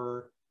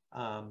 power,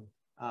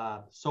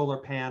 solar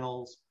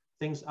panels,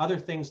 other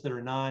things that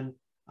are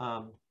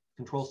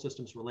non-control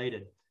systems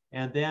related.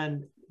 And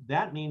then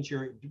that means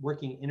you're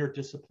working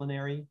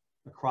interdisciplinary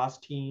across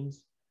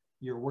teams.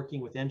 You're working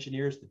with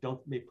engineers that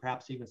don't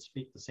perhaps even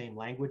speak the same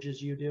language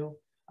as you do.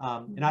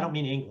 And I don't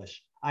mean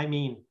English, I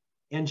mean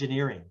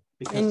engineering,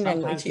 because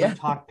sometimes we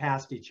talk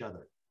past each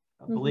other.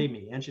 Believe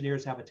me,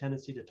 engineers have a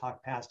tendency to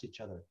talk past each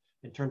other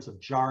in terms of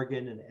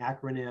jargon and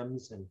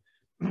acronyms,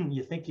 and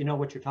you think you know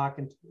what you're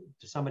talking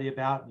to somebody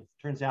about, and it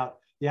turns out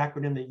the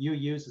acronym that you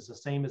use is the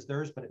same as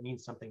theirs, but it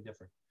means something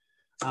different.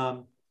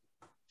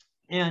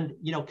 And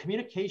you know,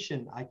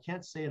 communication, I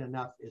can't say it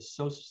enough, is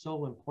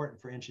so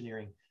important for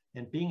engineering,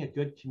 and being a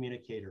good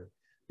communicator.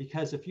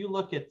 Because if you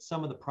look at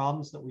some of the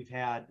problems that we've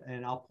had,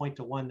 and I'll point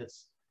to one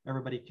that's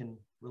everybody can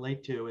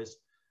relate to, is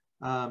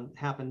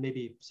happened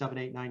maybe 7,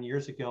 8, 9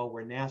 years ago,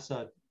 where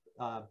NASA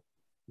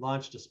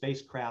launched a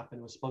spacecraft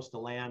and was supposed to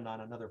land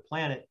on another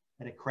planet,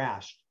 and it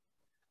crashed.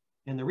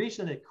 And the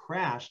reason it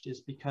crashed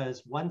is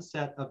because one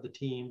set of the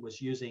team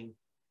was using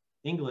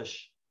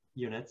English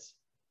units,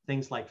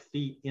 things like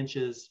feet,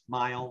 inches,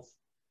 miles,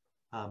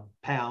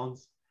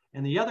 pounds.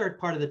 And the other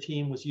part of the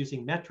team was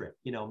using metric,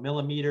 you know,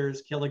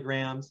 millimeters,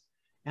 kilograms,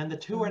 and the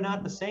two are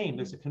not the same.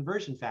 There's a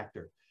conversion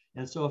factor.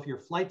 And so if your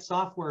flight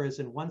software is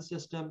in one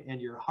system and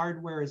your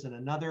hardware is in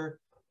another,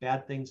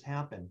 bad things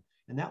happen.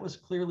 And that was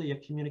clearly a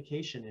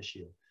communication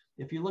issue.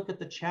 If you look at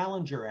the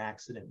Challenger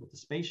accident with the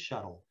space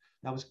shuttle,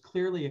 that was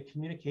clearly a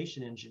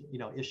communication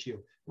issue.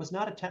 It was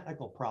not a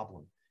technical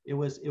problem. It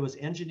was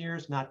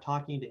engineers not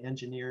talking to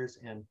engineers,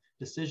 and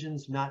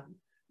decisions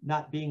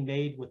not being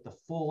made with the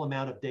full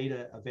amount of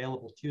data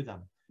available to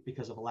them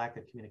because of a lack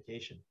of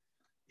communication.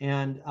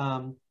 And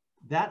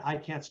that I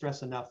can't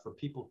stress enough for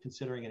people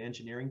considering an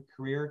engineering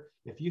career.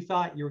 If you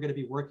thought you were going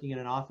to be working in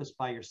an office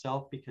by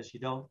yourself because you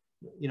don't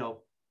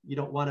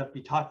want to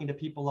be talking to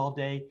people all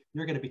day,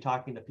 you're going to be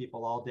talking to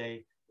people all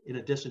day, in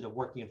addition to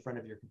working in front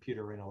of your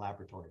computer or in a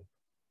laboratory.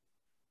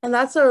 And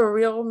that's a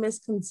real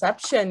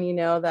misconception, you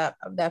know, that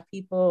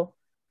people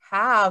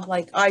have,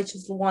 like, I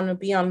just want to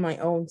be on my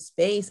own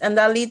space. And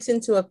that leads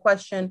into a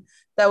question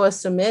that was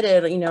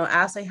submitted, you know,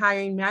 as a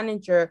hiring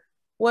manager,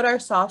 what are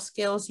soft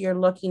skills you're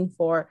looking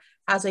for?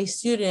 As a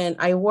student,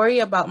 I worry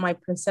about my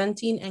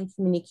presenting and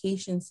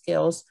communication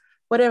skills.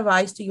 What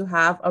advice do you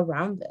have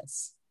around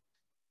this?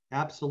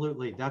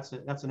 Absolutely. That's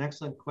an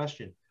excellent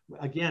question.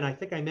 Again, I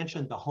think I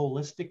mentioned the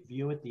holistic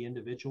view at the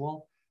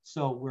individual.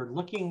 So we're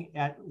looking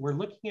at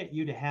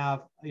you to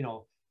have, you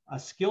know, a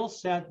skill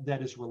set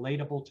that is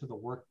relatable to the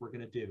work we're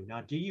going to do.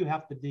 Now, do you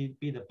have to be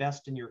the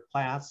best in your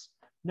class?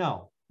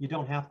 No, you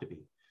don't have to be.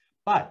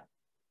 But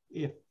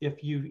if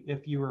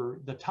you're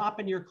the top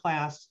in your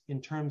class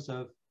in terms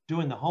of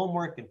doing the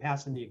homework and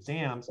passing the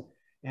exams,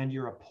 and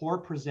you're a poor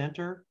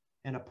presenter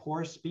and a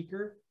poor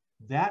speaker,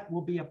 that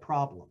will be a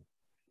problem,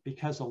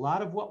 because a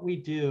lot of what we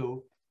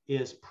do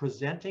is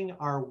presenting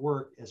our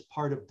work as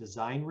part of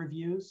design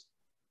reviews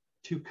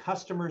to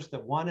customers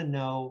that want to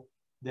know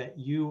that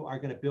you are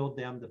going to build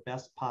them the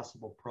best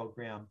possible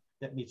program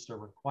that meets their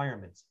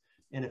requirements.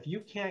 And if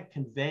you can't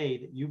convey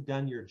that you've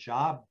done your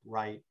job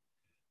right,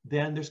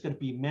 then there's going to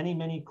be many,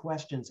 many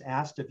questions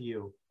asked of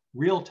you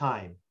real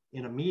time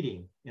in a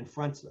meeting in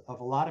front of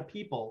a lot of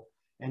people,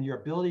 and your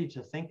ability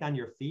to think on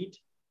your feet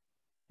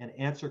and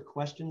answer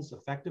questions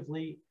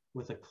effectively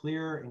with a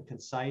clear and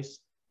concise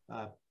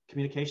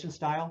communication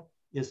style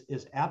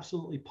is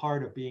absolutely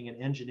part of being an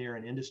engineer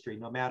in industry,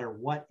 no matter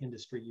what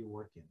industry you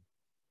work in.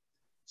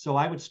 So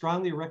I would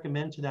strongly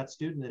recommend to that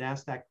student that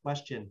asked that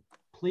question,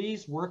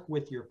 please work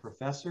with your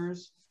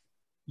professors,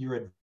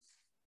 your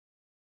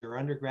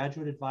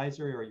undergraduate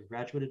advisor or your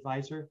graduate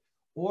advisor,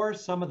 or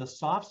some of the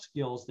soft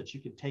skills that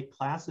you can take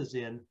classes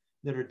in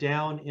that are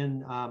down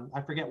in,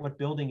 I forget what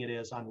building it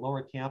is on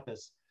lower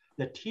campus,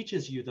 that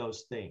teaches you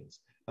those things.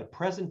 But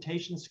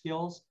presentation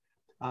skills,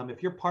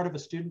 if you're part of a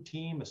student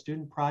team, a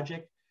student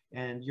project,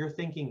 and you're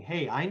thinking,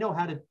 hey, I know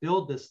how to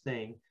build this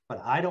thing,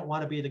 but I don't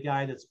want to be the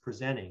guy that's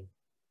presenting.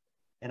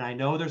 And I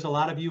know there's a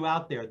lot of you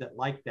out there that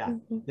like that.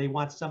 They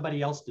want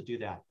somebody else to do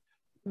that.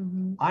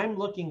 I'm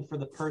looking for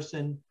the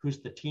person who's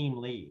the team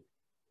lead,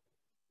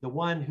 the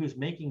one who's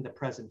making the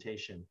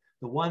presentation,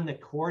 the one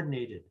that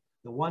coordinated,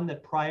 the one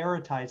that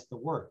prioritized the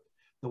work,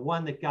 the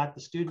one that got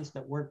the students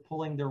that weren't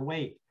pulling their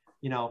weight,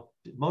 you know,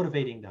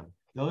 motivating them.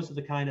 Those are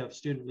the kind of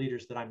student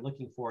leaders that I'm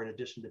looking for in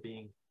addition to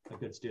being a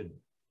good student.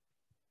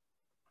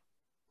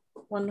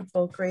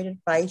 Wonderful, great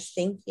advice,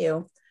 thank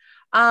you.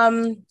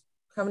 I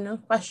have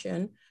another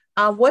question.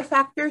 What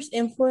factors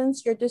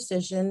influence your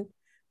decision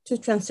to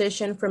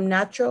transition from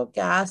natural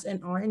gas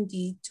and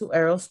R&D to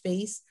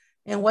aerospace?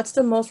 And what's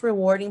the most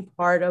rewarding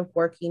part of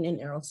working in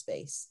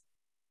aerospace?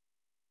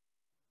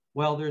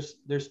 Well,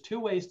 there's two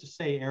ways to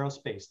say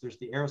aerospace. There's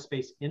the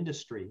aerospace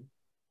industry,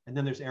 and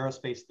then there's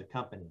aerospace, the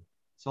company.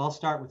 So I'll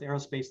start with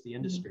aerospace, the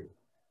industry.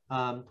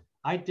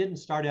 I didn't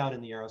start out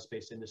in the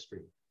aerospace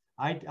industry.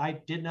 I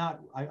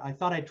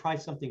thought I'd try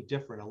something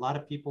different. A lot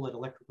of people at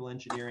electrical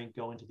engineering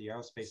go into the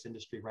aerospace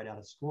industry right out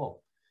of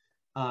school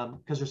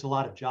because there's a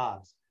lot of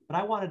jobs. But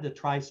I wanted to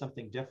try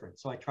something different.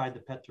 So I tried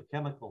the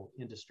petrochemical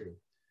industry.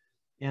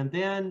 And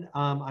then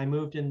I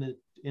moved into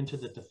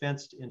the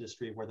defense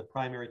industry, where the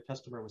primary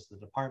customer was the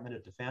Department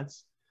of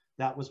Defense.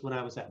 That was when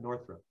I was at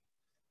Northrop.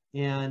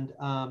 And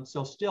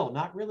so still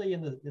not really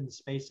in the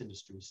space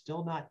industry,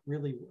 still not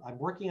really, I'm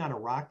working on a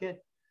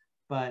rocket,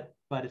 but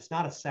it's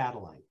not a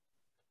satellite.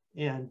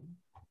 And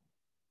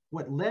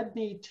what led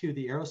me to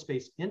the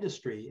aerospace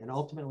industry and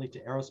ultimately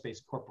to Aerospace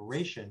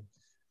Corporation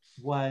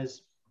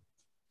was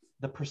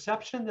the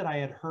perception that I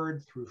had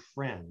heard through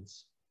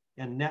friends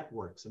and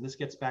networks, and this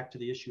gets back to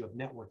the issue of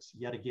networks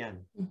yet again,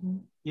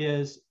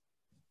 is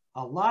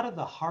a lot of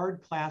the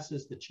hard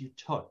classes that you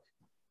took,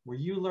 where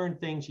you learn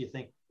things you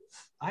think,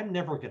 I'm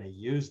never going to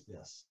use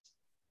this.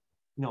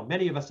 You know,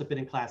 many of us have been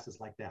in classes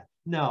like that.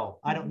 No,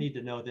 I don't need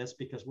to know this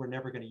because we're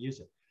never going to use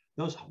it.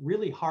 Those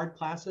really hard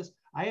classes,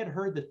 I had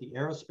heard that the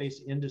aerospace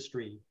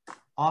industry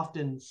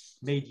often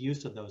made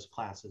use of those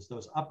classes,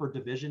 those upper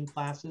division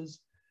classes,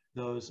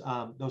 those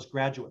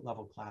graduate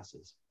level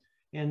classes.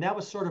 And that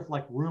was sort of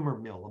like rumor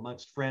mill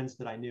amongst friends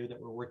that I knew that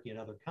were working at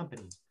other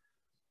companies.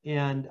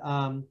 And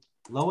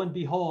lo and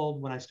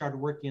behold, when I started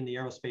working in the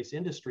aerospace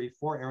industry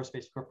for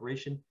Aerospace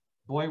Corporation,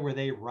 boy, were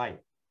they right.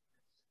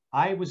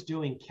 I was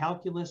doing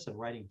calculus and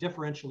writing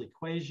differential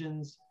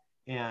equations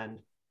and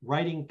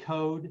writing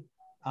code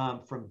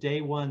from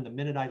day one, the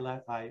minute I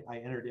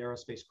entered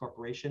Aerospace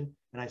Corporation.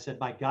 And I said,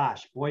 my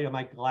gosh, boy, am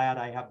I glad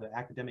I have the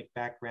academic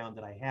background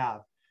that I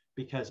have,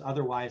 because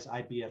otherwise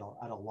I'd be at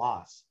a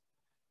loss.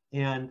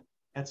 And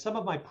at some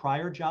of my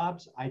prior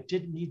jobs, I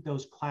didn't need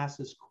those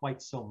classes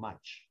quite so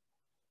much.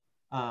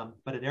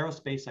 But at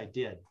Aerospace, I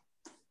did.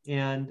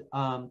 And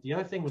the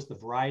other thing was the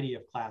variety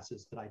of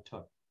classes that I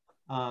took.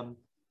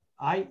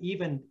 I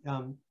even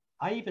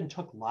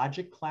took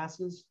logic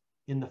classes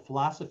in the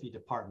philosophy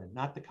department,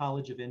 not the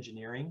College of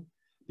Engineering,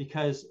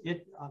 because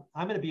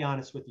I'm going to be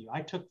honest with you,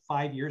 I took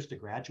 5 years to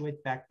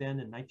graduate back then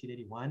in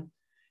 1981.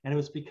 And it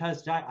was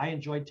because I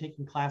enjoyed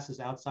taking classes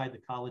outside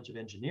the College of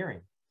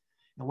Engineering.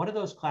 And one of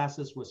those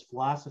classes was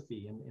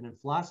philosophy. And in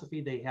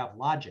philosophy, they have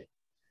logic.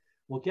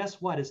 Well,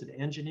 guess what? As an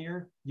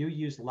engineer, you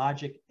use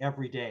logic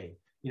every day.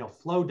 You know,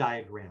 flow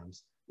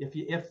diagrams.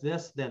 If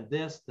this, then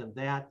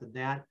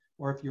that.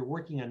 Or if you're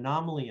working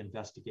anomaly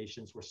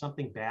investigations where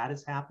something bad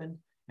has happened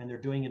and they're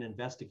doing an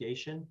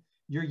investigation,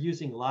 you're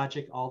using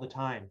logic all the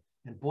time.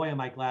 And boy,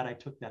 am I glad I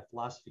took that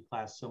philosophy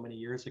class so many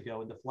years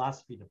ago in the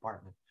philosophy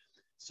department.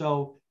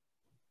 So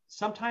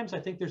sometimes I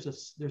think there's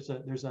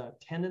a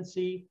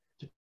tendency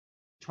to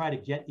try to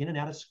get in and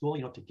out of school,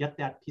 you know, to get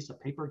that piece of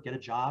paper, get a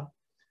job.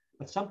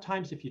 But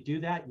sometimes if you do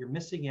that, you're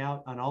missing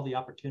out on all the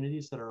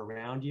opportunities that are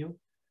around you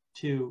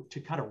to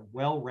kind of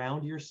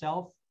well-round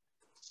yourself.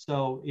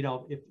 So, you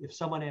know, if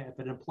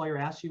an employer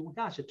asks you, well,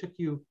 gosh, it took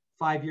you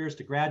 5 years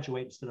to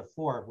graduate instead of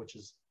 4, which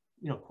is,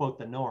 you know, quote,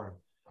 the norm.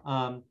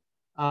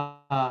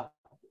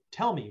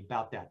 Tell me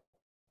about that.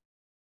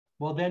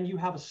 Well, then you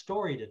have a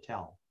story to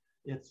tell.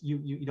 It's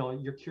you know,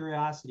 your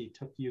curiosity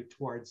took you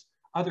towards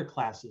other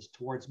classes,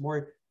 towards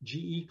more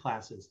GE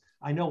classes.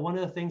 I know one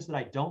of the things that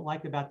I don't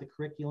like about the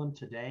curriculum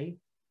today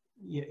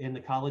in the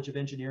College of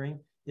Engineering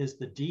is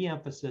the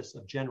de-emphasis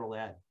of general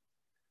ed.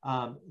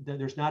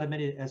 There's not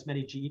as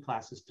many GE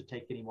classes to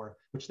take anymore,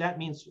 which that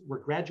means we're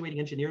graduating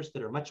engineers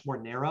that are much more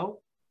narrow,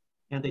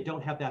 and they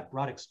don't have that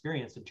broad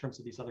experience in terms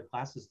of these other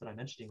classes that I'm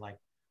mentioning,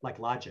 like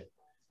logic.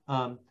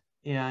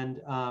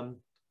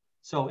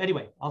 So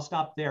anyway, I'll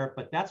stop there,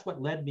 but that's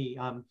what led me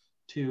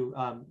to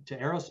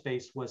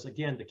aerospace was,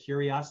 again, the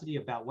curiosity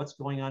about what's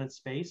going on in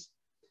space.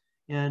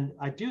 And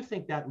I do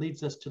think that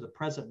leads us to the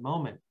present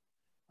moment.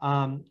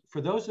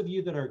 For those of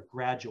you that are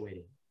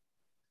graduating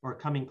or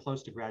coming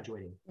close to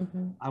graduating,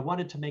 I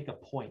wanted to make a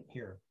point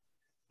here.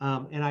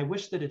 And I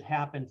wish that it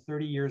happened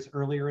 30 years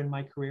earlier in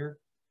my career.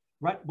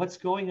 What's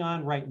going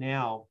on right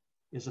now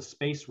is a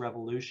space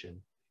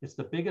revolution. It's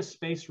the biggest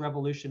space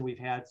revolution we've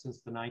had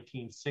since the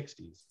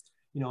 1960s.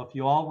 You know, if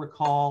you all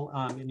recall,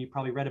 and you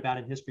probably read about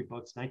in history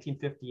books,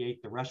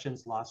 1958, the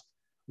Russians launched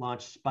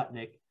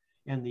Sputnik,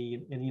 and the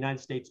United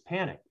States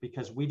panicked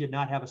because we did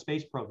not have a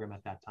space program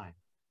at that time.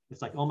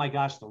 It's like, oh my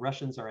gosh, the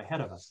Russians are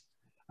ahead of us.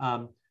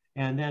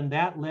 And then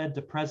that led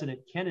to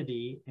President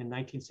Kennedy in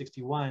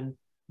 1961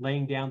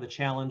 laying down the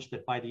challenge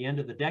that by the end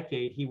of the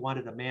decade, he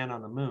wanted a man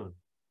on the moon.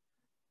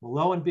 Well,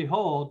 lo and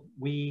behold,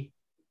 we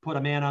put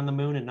a man on the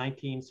moon in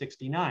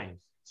 1969.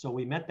 So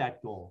we met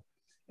that goal.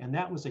 And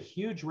that was a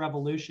huge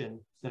revolution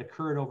that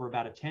occurred over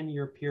about a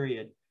 10-year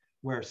period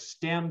where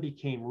STEM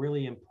became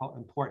really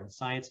important: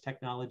 science,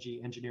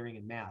 technology, engineering,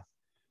 and math.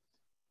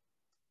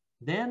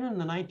 Then in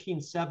the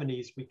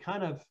 1970s, we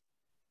kind of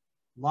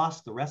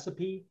lost the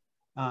recipe,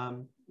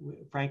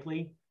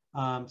 frankly.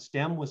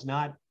 STEM was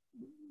not,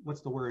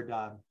 what's the word,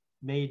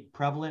 made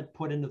prevalent,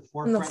 put into the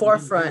forefront. In the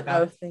forefront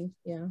of things,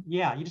 yeah.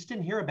 Yeah, you just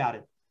didn't hear about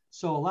it.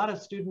 So a lot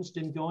of students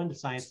didn't go into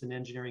science and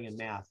engineering and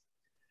math.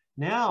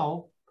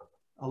 Now,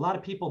 a lot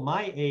of people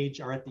my age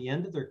are at the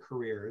end of their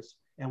careers,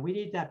 and we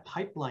need that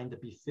pipeline to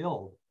be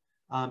filled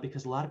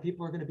because a lot of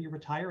people are going to be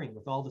retiring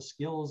with all the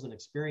skills and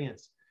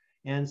experience.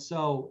 And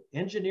so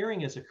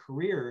engineering as a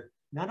career,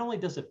 not only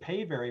does it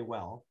pay very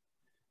well,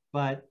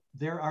 but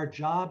there are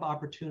job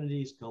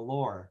opportunities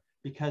galore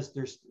because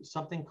there's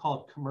something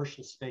called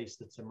commercial space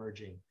that's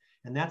emerging.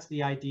 And that's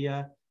the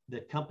idea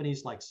that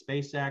companies like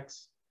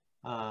SpaceX,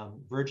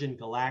 Virgin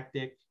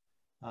Galactic,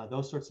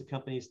 those sorts of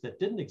companies that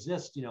didn't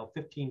exist,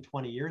 15,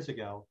 20 years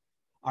ago,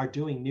 are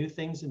doing new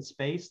things in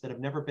space that have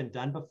never been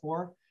done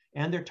before.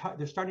 And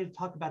they're starting to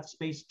talk about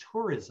space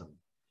tourism,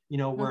 you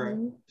know, where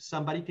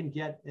somebody can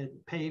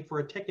pay for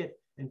a ticket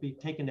and be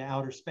taken to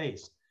outer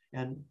space.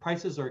 And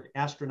prices are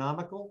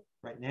astronomical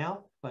right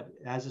now, but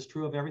as is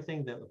true of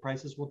everything, the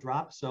prices will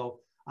drop. So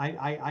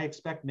I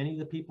expect many of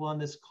the people on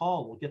this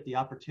call will get the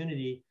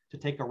opportunity to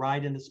take a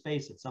ride into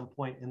space at some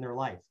point in their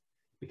life,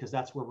 because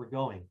that's where we're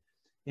going.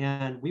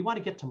 And we want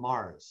to get to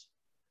Mars.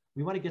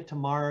 We want to get to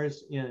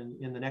Mars in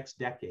the next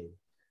decade.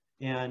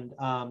 And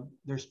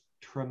there's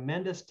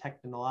tremendous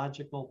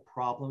technological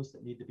problems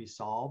that need to be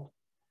solved.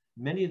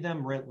 Many of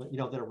them, you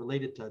know, that are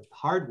related to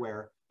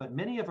hardware, but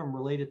many of them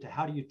related to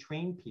how do you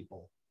train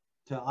people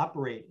to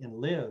operate and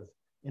live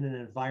in an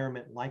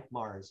environment like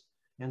Mars.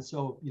 And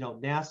so, you know,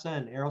 NASA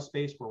and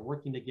aerospace, we're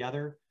working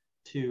together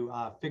to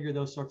figure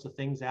those sorts of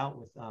things out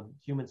with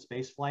human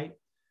space flight.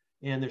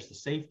 And there's the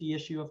safety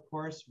issue, of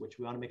course, which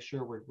we want to make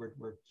sure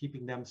we're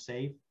keeping them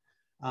safe.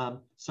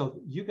 So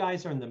you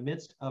guys are in the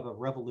midst of a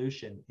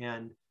revolution.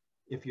 And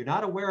if you're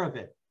not aware of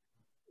it,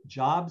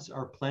 jobs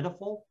are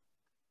plentiful.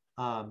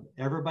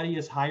 Everybody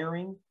is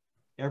hiring.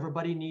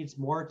 Everybody needs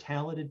more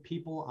talented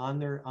people on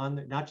their,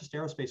 not just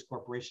Aerospace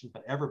Corporation,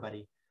 but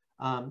everybody.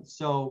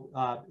 So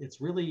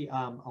it's really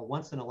a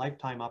once in a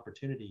lifetime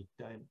opportunity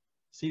to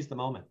seize the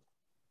moment.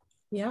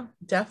 Yeah,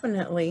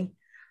 definitely.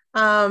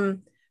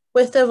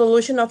 With the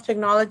evolution of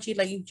technology,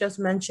 like you just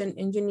mentioned,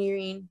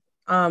 engineering,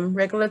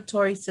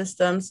 regulatory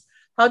systems,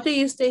 how do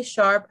you stay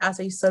sharp as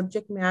a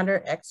subject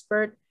matter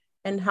expert,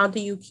 and how do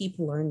you keep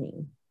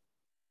learning?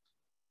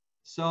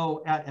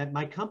 So at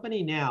my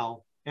company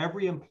now,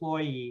 every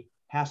employee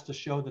has to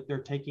show that they're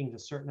taking a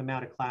certain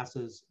amount of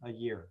classes a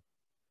year.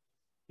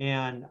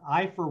 And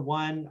I, for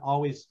one,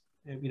 always,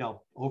 you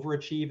know,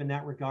 overachieve in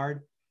that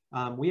regard.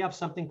 We have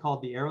something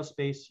called the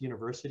Aerospace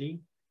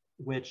University,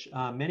 which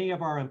many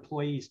of our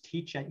employees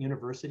teach at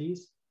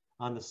universities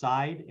on the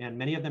side, and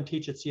many of them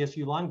teach at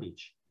CSU Long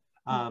Beach,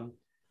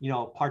 you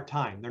know,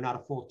 part-time. They're not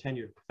a full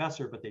tenured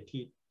professor, but they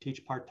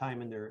teach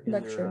part-time in their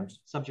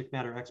subject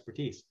matter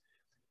expertise.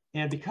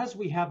 And because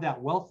we have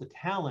that wealth of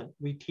talent,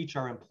 we teach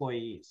our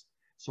employees.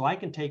 So I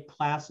can take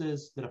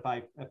classes that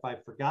if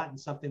I've forgotten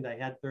something that I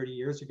had 30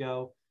 years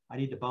ago, I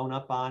need to bone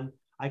up on,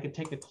 I can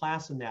take a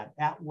class in that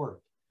at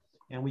work.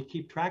 And we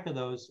keep track of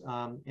those,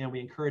 and we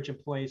encourage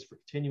employees for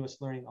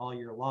continuous learning all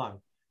year long.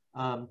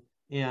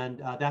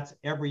 That's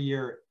every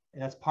year,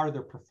 that's part of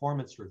their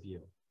performance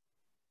review.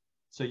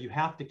 So you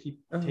have to keep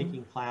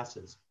taking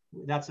classes.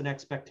 That's an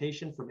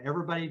expectation from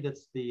everybody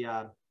that's the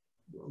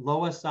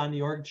lowest on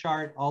the org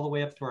chart all the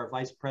way up to our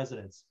vice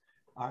presidents.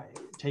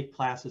 Take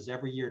classes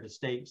every year to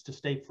stay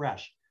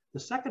fresh. The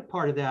second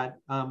part of that,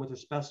 with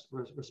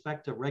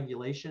respect to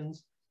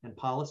regulations and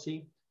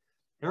policy,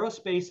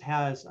 Aerospace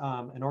has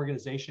an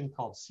organization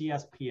called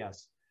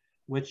CSPS,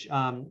 which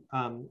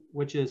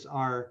is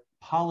our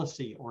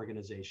policy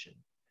organization.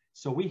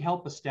 So we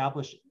help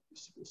establish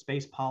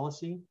space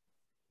policy.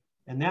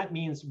 And that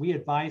means we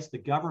advise the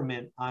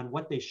government on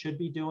what they should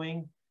be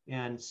doing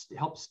and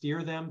help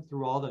steer them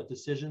through all the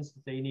decisions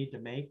that they need to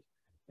make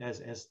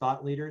as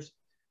thought leaders.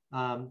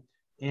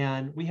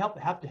 And we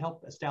have to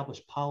help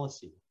establish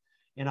policy.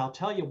 And I'll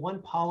tell you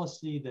one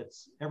policy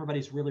that's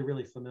everybody's really,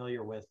 really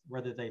familiar with,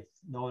 whether they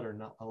know it or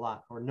not a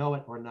lot, or know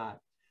it or not.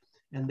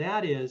 And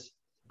that is,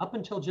 up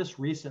until just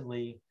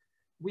recently,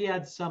 we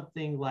had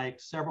something like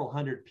several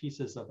hundred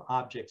pieces of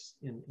objects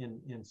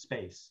in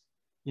space,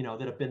 you know,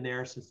 that have been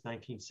there since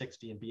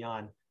 1960 and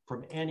beyond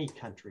from any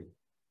country.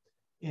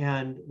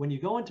 And when you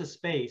go into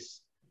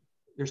space,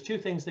 there's two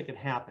things that can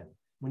happen.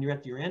 When you're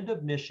at your end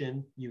of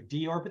mission, you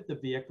deorbit the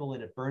vehicle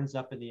and it burns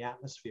up in the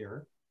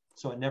atmosphere.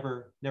 So it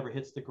never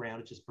hits the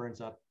ground, it just burns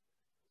up.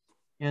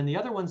 And the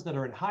other ones that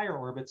are in higher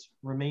orbits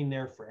remain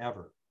there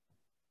forever.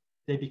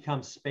 They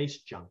become space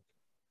junk.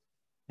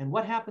 And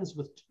what happens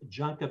with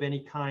junk of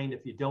any kind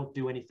if you don't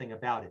do anything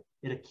about it?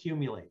 It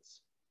accumulates.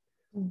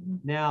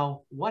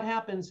 Now, what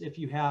happens if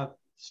you have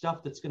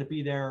stuff that's going to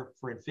be there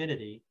for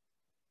infinity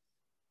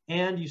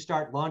and you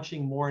start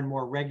launching more and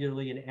more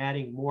regularly and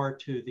adding more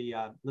to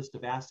the list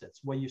of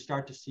assets? Well, you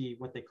start to see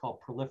what they call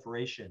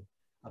proliferation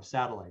of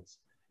satellites.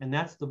 And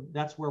that's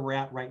where we're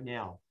at right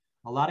now.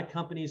 A lot of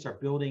companies are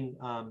building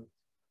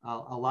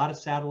a lot of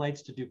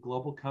satellites to do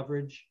global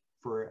coverage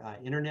for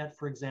internet,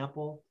 for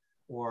example,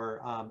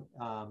 or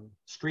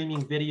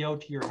streaming video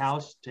to your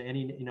house, to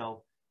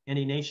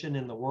any nation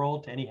in the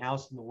world, to any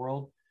house in the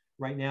world.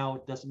 Right now,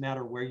 it doesn't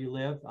matter where you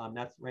live.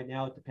 Right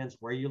now, it depends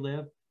where you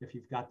live, if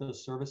you've got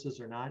those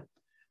services or not.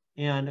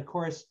 And of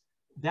course,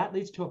 that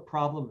leads to a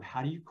problem.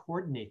 How do you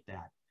coordinate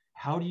that?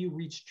 How do you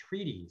reach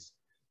treaties?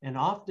 And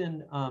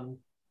often,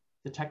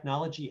 the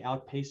technology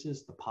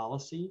outpaces the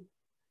policy.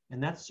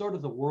 And that's sort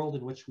of the world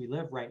in which we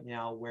live right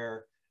now,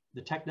 where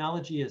the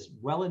technology is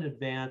well in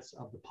advance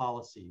of the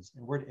policies.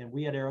 And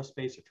we at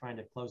Aerospace are trying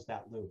to close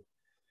that loop.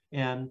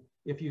 And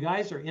if you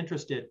guys are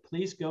interested,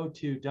 please go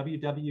to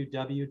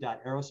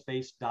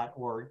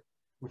www.aerospace.org,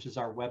 which is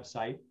our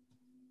website,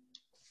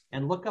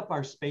 and look up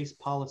our space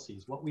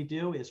policies. What we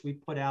do is we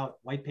put out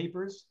white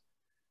papers,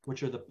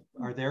 which are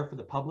there for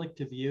the public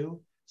to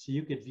view, So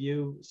you could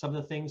view some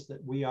of the things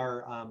that we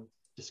are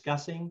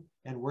discussing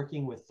and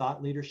working with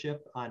thought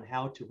leadership on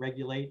how to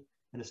regulate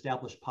and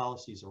establish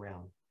policies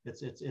around.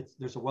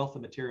 There's a wealth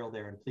of material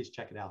there, and please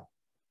check it out.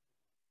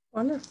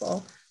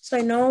 Wonderful. So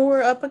I know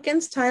we're up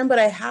against time, but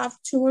I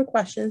have 2 more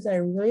questions that I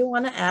really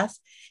want to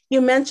ask. You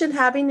mentioned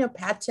having a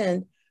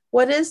patent.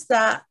 What is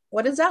that?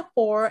 What is that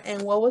for?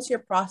 And what was your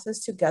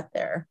process to get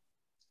there?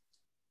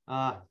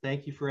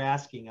 Thank you for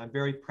asking. I'm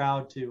very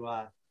proud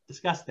to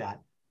discuss that.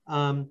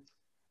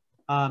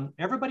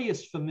 Everybody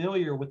is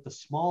familiar with the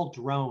small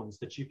drones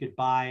that you could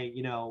buy,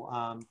 you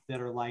know, that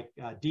are like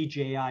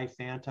DJI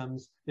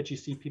Phantoms that you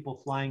see people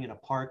flying in a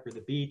park or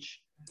the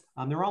beach.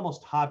 They're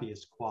almost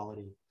hobbyist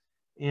quality.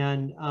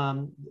 And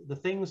the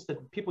things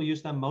that people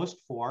use them most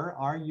for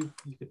are you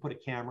could put a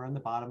camera on the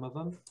bottom of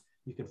them.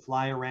 You can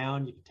fly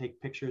around. You can take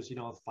pictures, you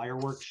know, of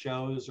fireworks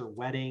shows or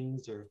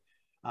weddings or,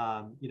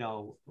 you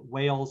know,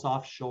 whales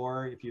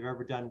offshore. If you've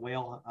ever done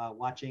whale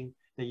watching,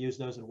 they use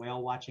those in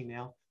whale watching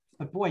now.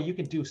 But boy, you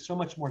can do so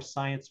much more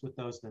science with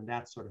those than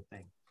that sort of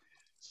thing.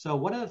 So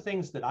one of the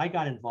things that I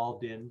got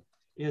involved in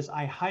is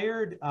I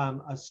hired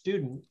a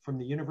student from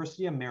the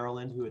University of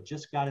Maryland who had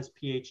just got his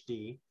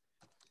PhD.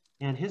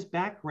 And his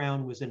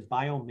background was in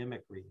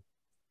biomimicry.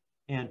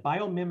 And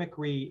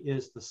biomimicry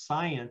is the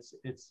science,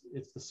 it's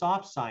the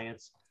soft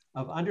science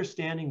of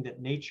understanding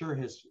that nature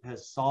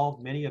has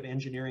solved many of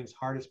engineering's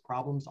hardest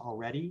problems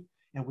already.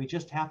 And we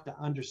just have to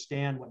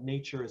understand what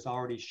nature has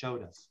already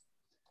showed us.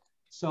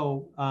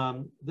 So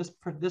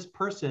this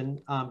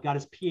person got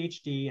his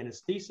PhD and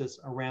his thesis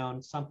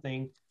around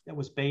something that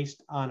was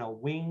based on a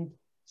winged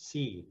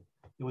seed.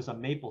 It was a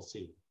maple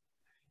seed.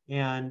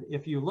 And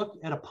if you look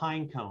at a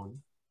pine cone,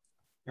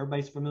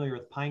 everybody's familiar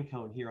with pine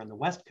cone here on the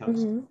West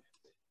Coast. Mm-hmm.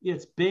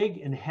 It's big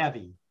and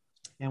heavy.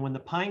 And when the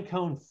pine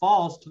cone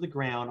falls to the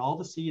ground, all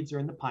the seeds are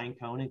in the pine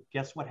cone, and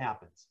guess what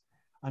happens?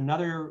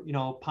 Another, you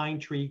know, pine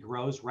tree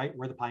grows right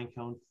where the pine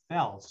cone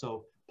fell.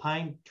 So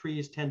pine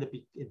trees tend to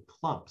be in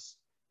clumps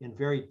in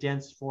very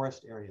dense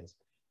forest areas.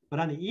 But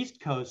on the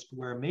East Coast,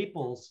 where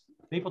maple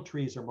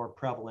trees are more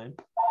prevalent,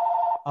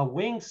 a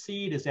winged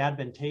seed is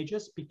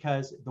advantageous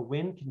because the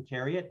wind can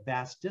carry it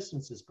vast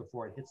distances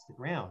before it hits the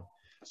ground.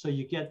 So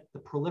you get the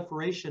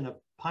proliferation of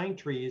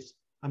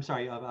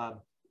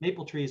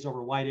maple trees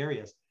over wide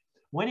areas.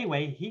 Well,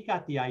 anyway, he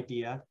got the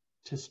idea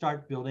to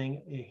start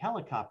building a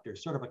helicopter,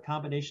 sort of a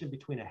combination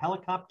between a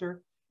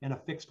helicopter and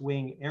a fixed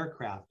wing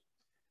aircraft,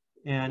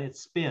 and it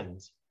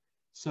spins.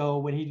 So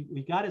when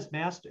he got his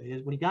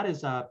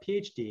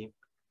PhD,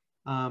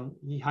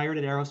 he hired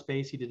at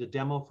Aerospace. He did a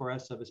demo for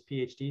us of his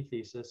PhD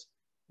thesis.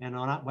 And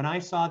when I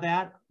saw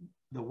that,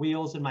 the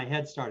wheels in my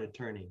head started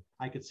turning.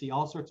 I could see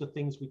all sorts of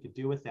things we could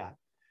do with that.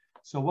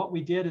 So what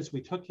we did is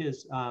we took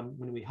his,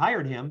 when we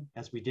hired him,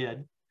 as we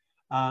did,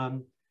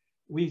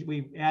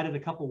 we added a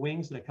couple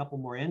wings and a couple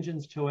more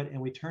engines to it,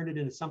 and we turned it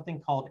into something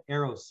called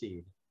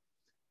Aeroseed,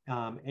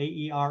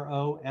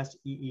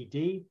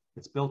 A-E-R-O-S-E-E-D.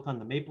 It's built on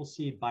the maple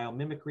seed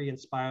biomimicry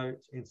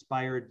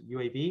inspired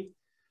UAV.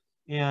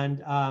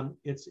 And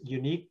it's a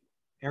unique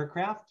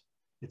aircraft.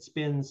 It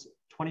spins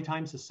 20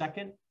 times a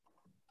second.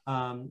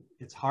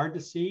 It's hard to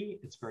see.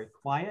 It's very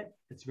quiet.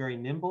 It's very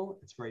nimble.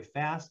 It's very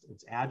fast.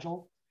 It's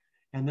agile.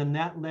 And then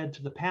that led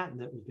to the patent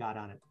that we got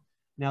on it.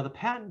 Now the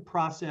patent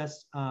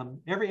process,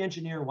 every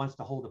engineer wants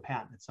to hold a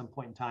patent at some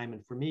point in time.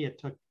 And for me, it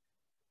took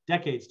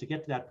decades to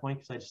get to that point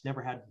because I just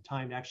never had the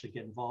time to actually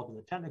get involved in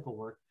the technical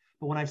work.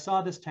 But when I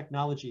saw this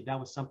technology, that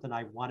was something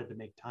I wanted to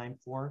make time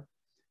for.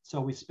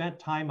 So we spent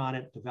time on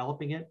it,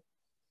 developing it.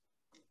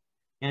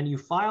 And you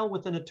file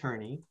with an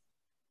attorney.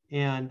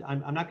 And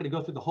I'm not going to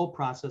go through the whole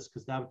process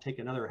because that would take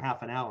another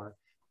half an hour.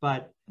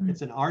 But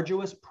it's an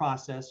arduous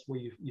process where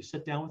you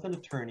sit down with an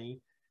attorney.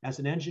 As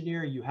an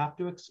engineer, you have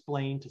to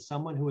explain to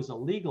someone who is a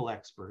legal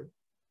expert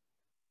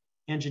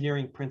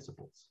engineering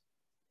principles.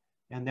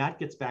 And that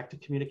gets back to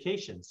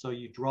communication. So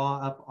you draw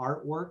up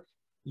artwork,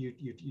 you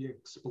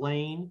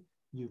explain,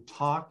 you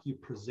talk, you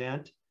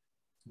present.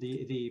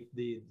 The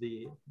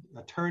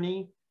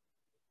attorney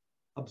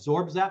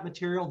absorbs that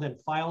material, then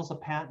files a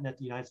patent at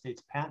the United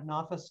States Patent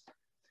Office.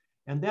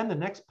 And then the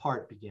next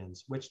part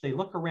begins, which they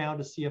look around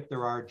to see if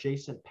there are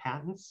adjacent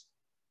patents.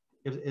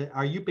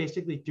 Are you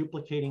basically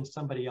duplicating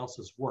somebody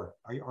else's work?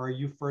 Are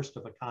you first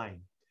of a kind?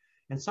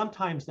 And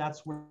sometimes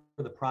that's where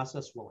the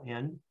process will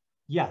end.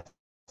 Yes,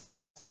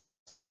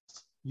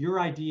 your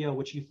idea,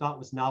 which you thought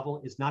was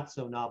novel, is not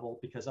so novel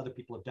because other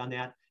people have done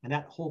that. And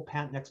that whole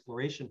patent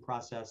exploration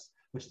process,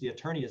 which the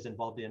attorney is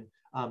involved in,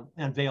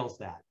 unveils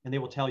that. And they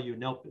will tell you,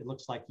 nope, it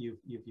looks like you've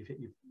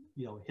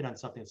hit on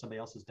something that somebody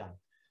else has done.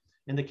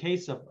 In the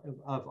case of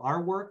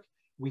our work,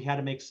 we had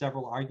to make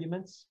several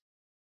arguments.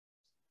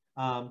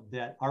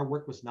 That our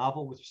work was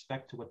novel with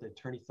respect to what the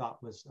attorney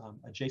thought was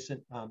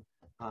adjacent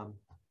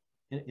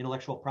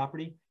intellectual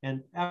property.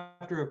 And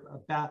after a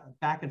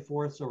back and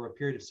forth over a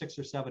period of 6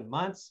 or 7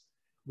 months,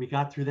 we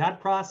got through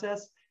that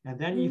process, and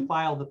then you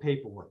file the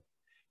paperwork.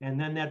 And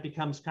then that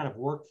becomes kind of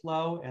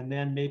workflow. And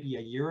then maybe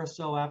a year or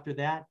so after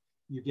that,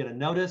 you get a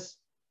notice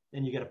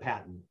and you get a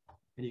patent.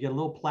 And you get a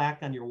little plaque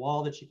on your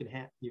wall that you can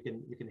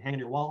hang on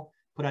your wall,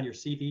 put on your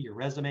CV, your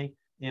resume,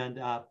 and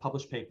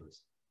publish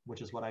papers,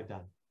 which is what I've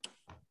done.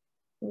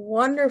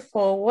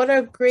 Wonderful. What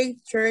a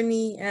great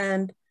journey.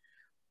 And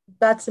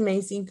that's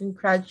amazing.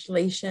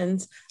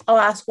 Congratulations. I'll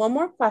ask one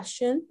more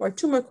question or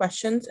two more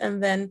questions.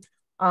 And then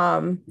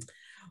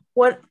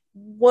what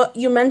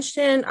you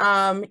mentioned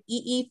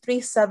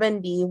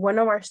EE370. One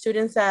of our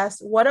students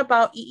asked, what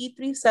about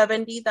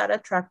EE370 that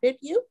attracted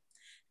you?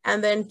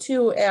 And then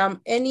two,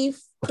 any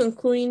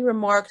concluding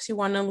remarks you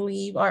want to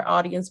leave our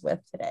audience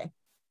with today?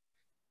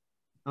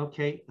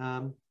 Okay.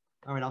 All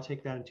right, I'll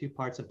take that in two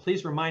parts. And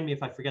please remind me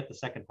if I forget the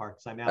second part,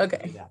 because I'm out to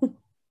do that.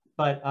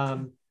 But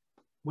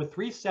with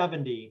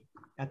 370,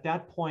 at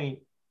that point,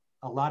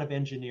 a lot of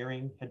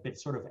engineering had been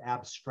sort of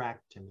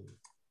abstract to me.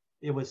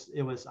 It was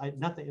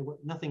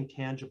nothing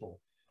tangible.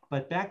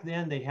 But back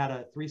then they had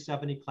a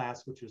 370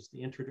 class, which was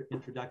the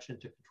introduction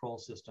to control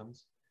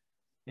systems.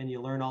 And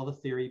you learn all the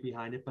theory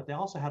behind it, but they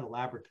also had a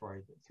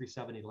laboratory, the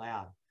 370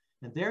 lab.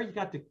 And there you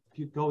got to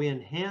go in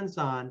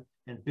hands-on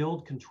and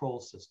build control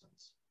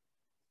systems.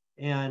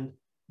 And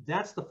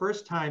that's the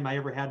first time I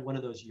ever had one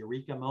of those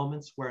eureka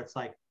moments where it's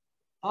like,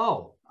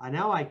 oh,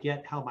 now I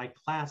get how my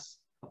class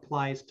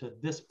applies to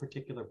this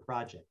particular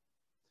project.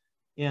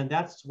 And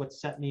that's what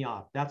set me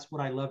off. That's what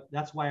I love.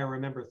 That's why I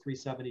remember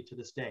 370 to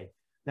this day.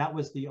 That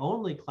was the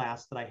only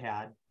class that I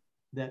had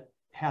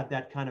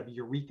that kind of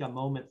eureka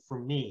moment for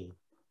me,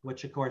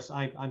 which of course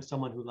I'm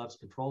someone who loves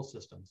control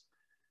systems.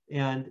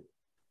 And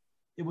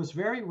it was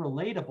very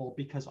relatable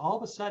because all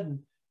of a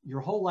sudden, your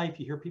whole life,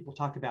 you hear people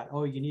talk about,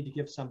 oh, you need to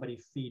give somebody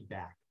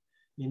feedback.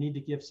 You need to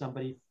give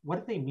somebody, what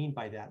do they mean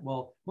by that?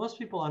 Well, most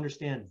people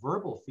understand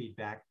verbal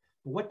feedback,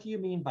 but what do you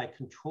mean by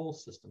control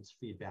systems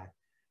feedback?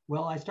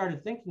 Well, I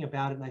started thinking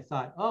about it and I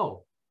thought,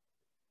 oh,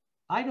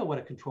 I know what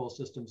a control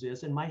systems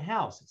is in my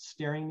house. It's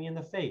staring me in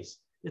the face.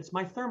 It's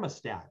my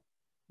thermostat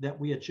that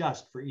we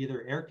adjust for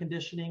either air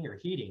conditioning or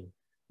heating.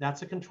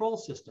 That's a control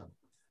system.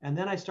 And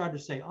then I started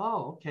to say,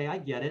 oh, okay, I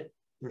get it.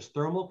 There's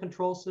thermal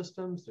control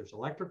systems, there's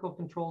electrical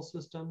control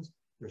systems,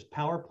 there's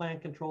power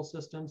plant control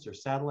systems,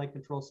 there's satellite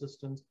control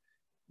systems.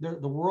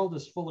 The world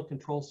is full of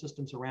control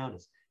systems around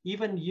us.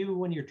 Even you,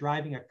 when you're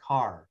driving a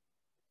car,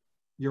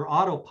 your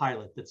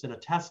autopilot that's in a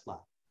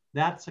Tesla,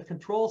 that's a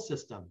control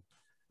system.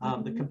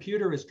 The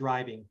computer is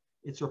driving.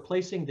 It's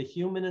replacing the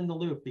human in the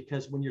loop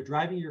because when you're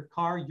driving your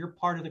car, you're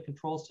part of the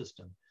control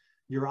system.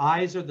 Your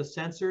eyes are the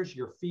sensors,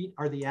 your feet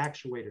are the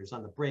actuators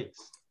on the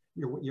brakes.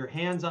 Your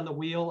hands on the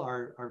wheel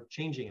are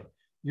changing it.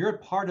 You're a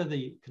part of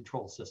the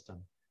control system.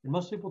 And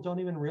most people don't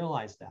even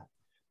realize that.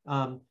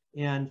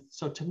 And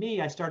so to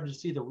me, I started to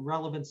see the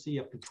relevancy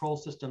of control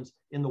systems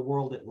in the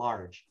world at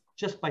large,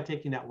 just by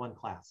taking that one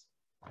class.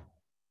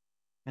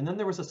 And then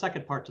there was a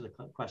second part to the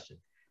question.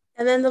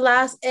 And then the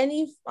last,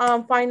 any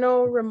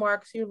final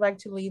remarks you'd like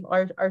to leave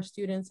our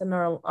students and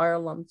our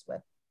alums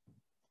with?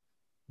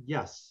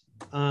 Yes.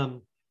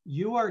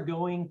 You are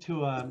going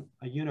to a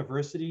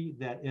university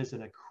that is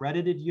an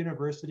accredited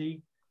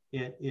university.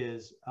 It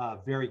is a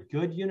very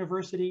good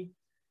university.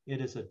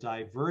 It is a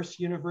diverse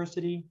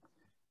university.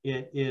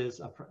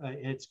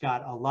 It's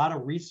got a lot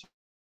of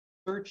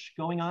research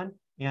going on.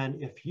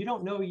 And if you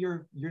don't know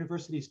your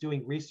university is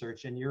doing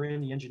research and you're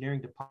in the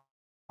engineering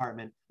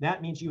department,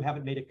 that means you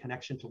haven't made a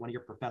connection to one of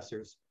your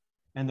professors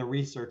and the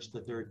research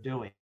that they're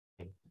doing.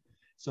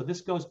 So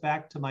this goes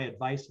back to my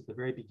advice at the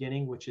very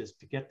beginning, which is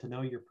to get to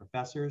know your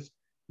professors,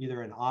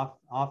 either in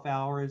off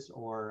hours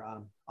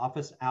or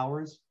office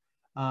hours.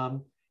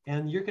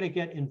 And you're going to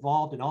get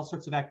involved in all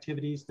sorts of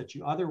activities that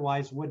you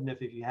otherwise wouldn't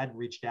if you hadn't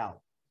reached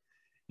out.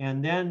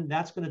 And then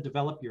that's going to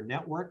develop your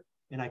network.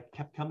 And I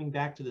kept coming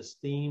back to this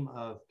theme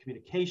of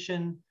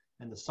communication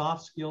and the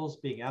soft skills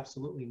being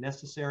absolutely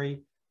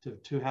necessary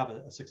to have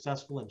a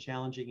successful and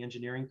challenging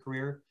engineering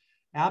career.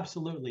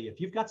 Absolutely. If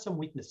you've got some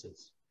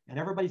weaknesses, and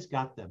everybody's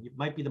got them, you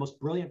might be the most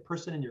brilliant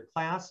person in your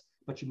class,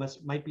 but you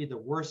might be the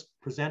worst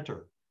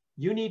presenter.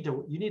 You need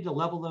to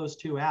level those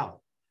two out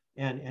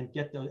and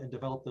get those and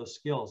develop those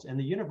skills. And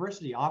the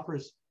university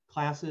offers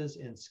classes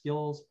and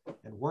skills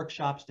and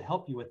workshops to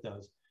help you with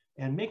those.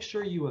 And make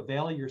sure you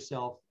avail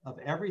yourself of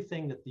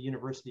everything that the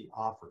university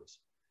offers.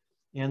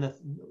 And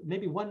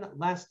maybe one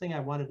last thing I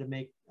wanted to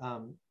make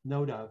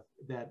note of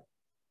that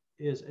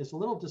is a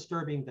little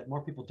disturbing that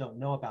more people don't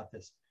know about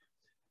this,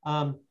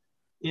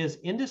 is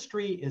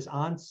industry is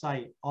on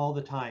site all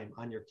the time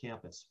on your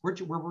campus.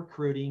 We're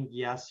recruiting,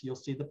 yes, you'll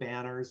see the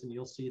banners and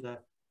you'll see the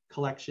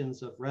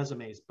collections of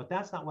resumes, but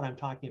that's not what I'm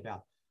talking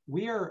about.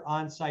 We are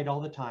on site all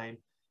the time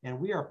and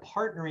we are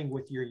partnering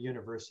with your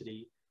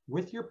university,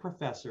 with your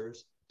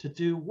professors to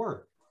do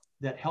work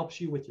that helps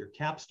you with your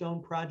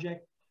capstone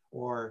project,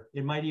 or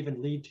it might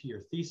even lead to your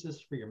thesis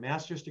for your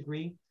master's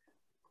degree.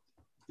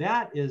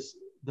 That is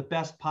the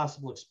best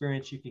possible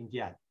experience you can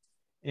get.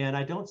 And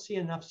I don't see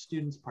enough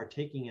students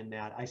partaking in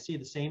that. I see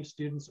the same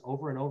students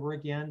over and over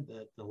again,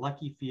 the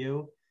lucky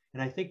few.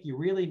 And I think you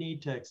really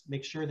need to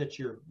make sure that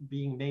you're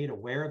being made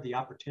aware of the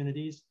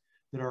opportunities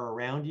that are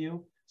around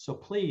you. So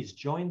please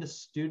join the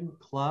student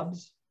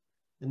clubs,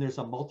 and there's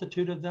a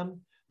multitude of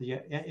them.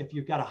 If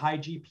you've got a high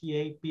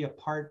GPA, be a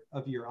part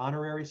of your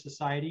honorary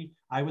society.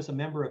 I was a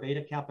member of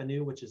Eta Kappa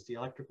Nu, which is the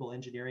Electrical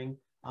Engineering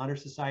Honor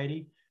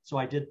Society. So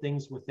I did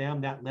things with them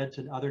that led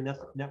to other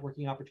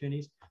networking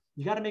opportunities.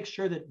 You got to make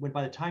sure that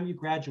by the time you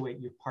graduate,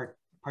 you've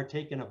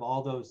partaken of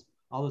all those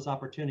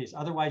opportunities.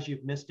 Otherwise,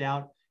 you've missed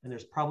out, and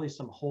there's probably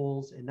some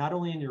holes, and not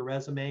only in your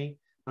resume,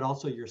 but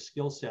also your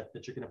skill set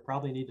that you're going to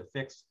probably need to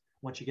fix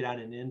once you get out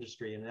in the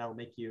industry, and that'll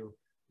make you,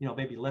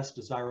 maybe less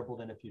desirable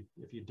than if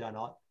you've done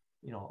all,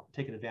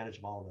 taken advantage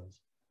of all of those.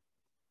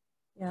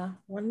 Yeah,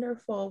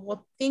 wonderful.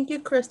 Well, thank you,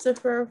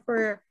 Christopher,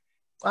 for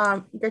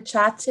your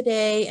chat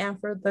today and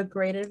for the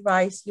great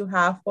advice you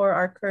have for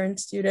our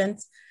current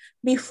students.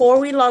 Before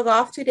we log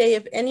off today,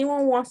 if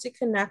anyone wants to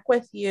connect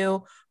with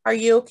you, are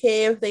you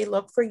okay if they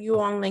look for you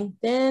on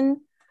LinkedIn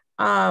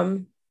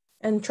and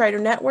try to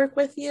network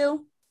with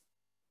you?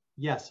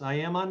 Yes, I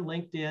am on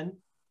LinkedIn,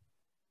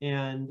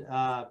 and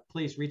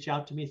please reach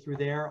out to me through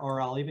there,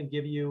 or I'll even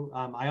give you,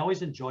 I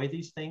always enjoy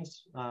these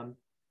things.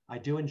 I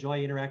do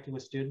enjoy interacting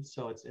with students,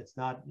 so it's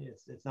not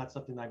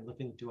something that I'm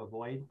looking to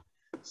avoid.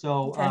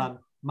 So okay.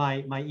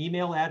 My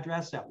email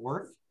address at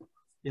work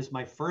is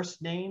my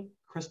first name,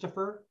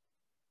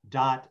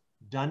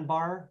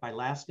 Christopher.Dunbar, my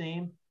last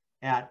name,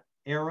 at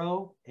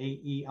aero.org.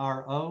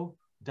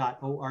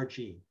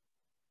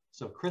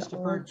 So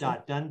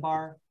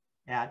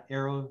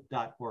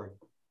Christopher.Dunbar@aero.org.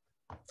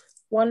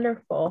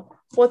 Wonderful.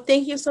 Well,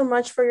 thank you so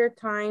much for your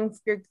time,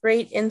 for your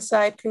great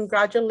insight.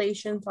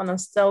 Congratulations on a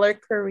stellar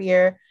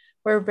career.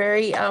 We're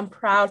very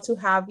proud to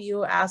have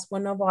you as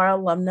one of our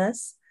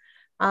alumnus.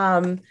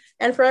 And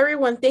for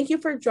everyone, thank you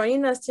for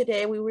joining us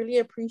today. We really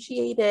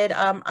appreciate it.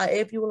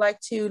 If you would like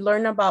to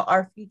learn about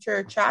our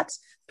future chats,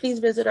 please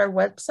visit our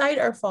website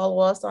or follow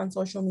us on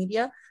social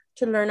media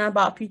to learn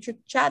about future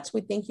chats.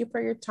 We thank you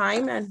for your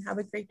time and have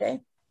a great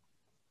day.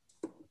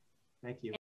 Thank you.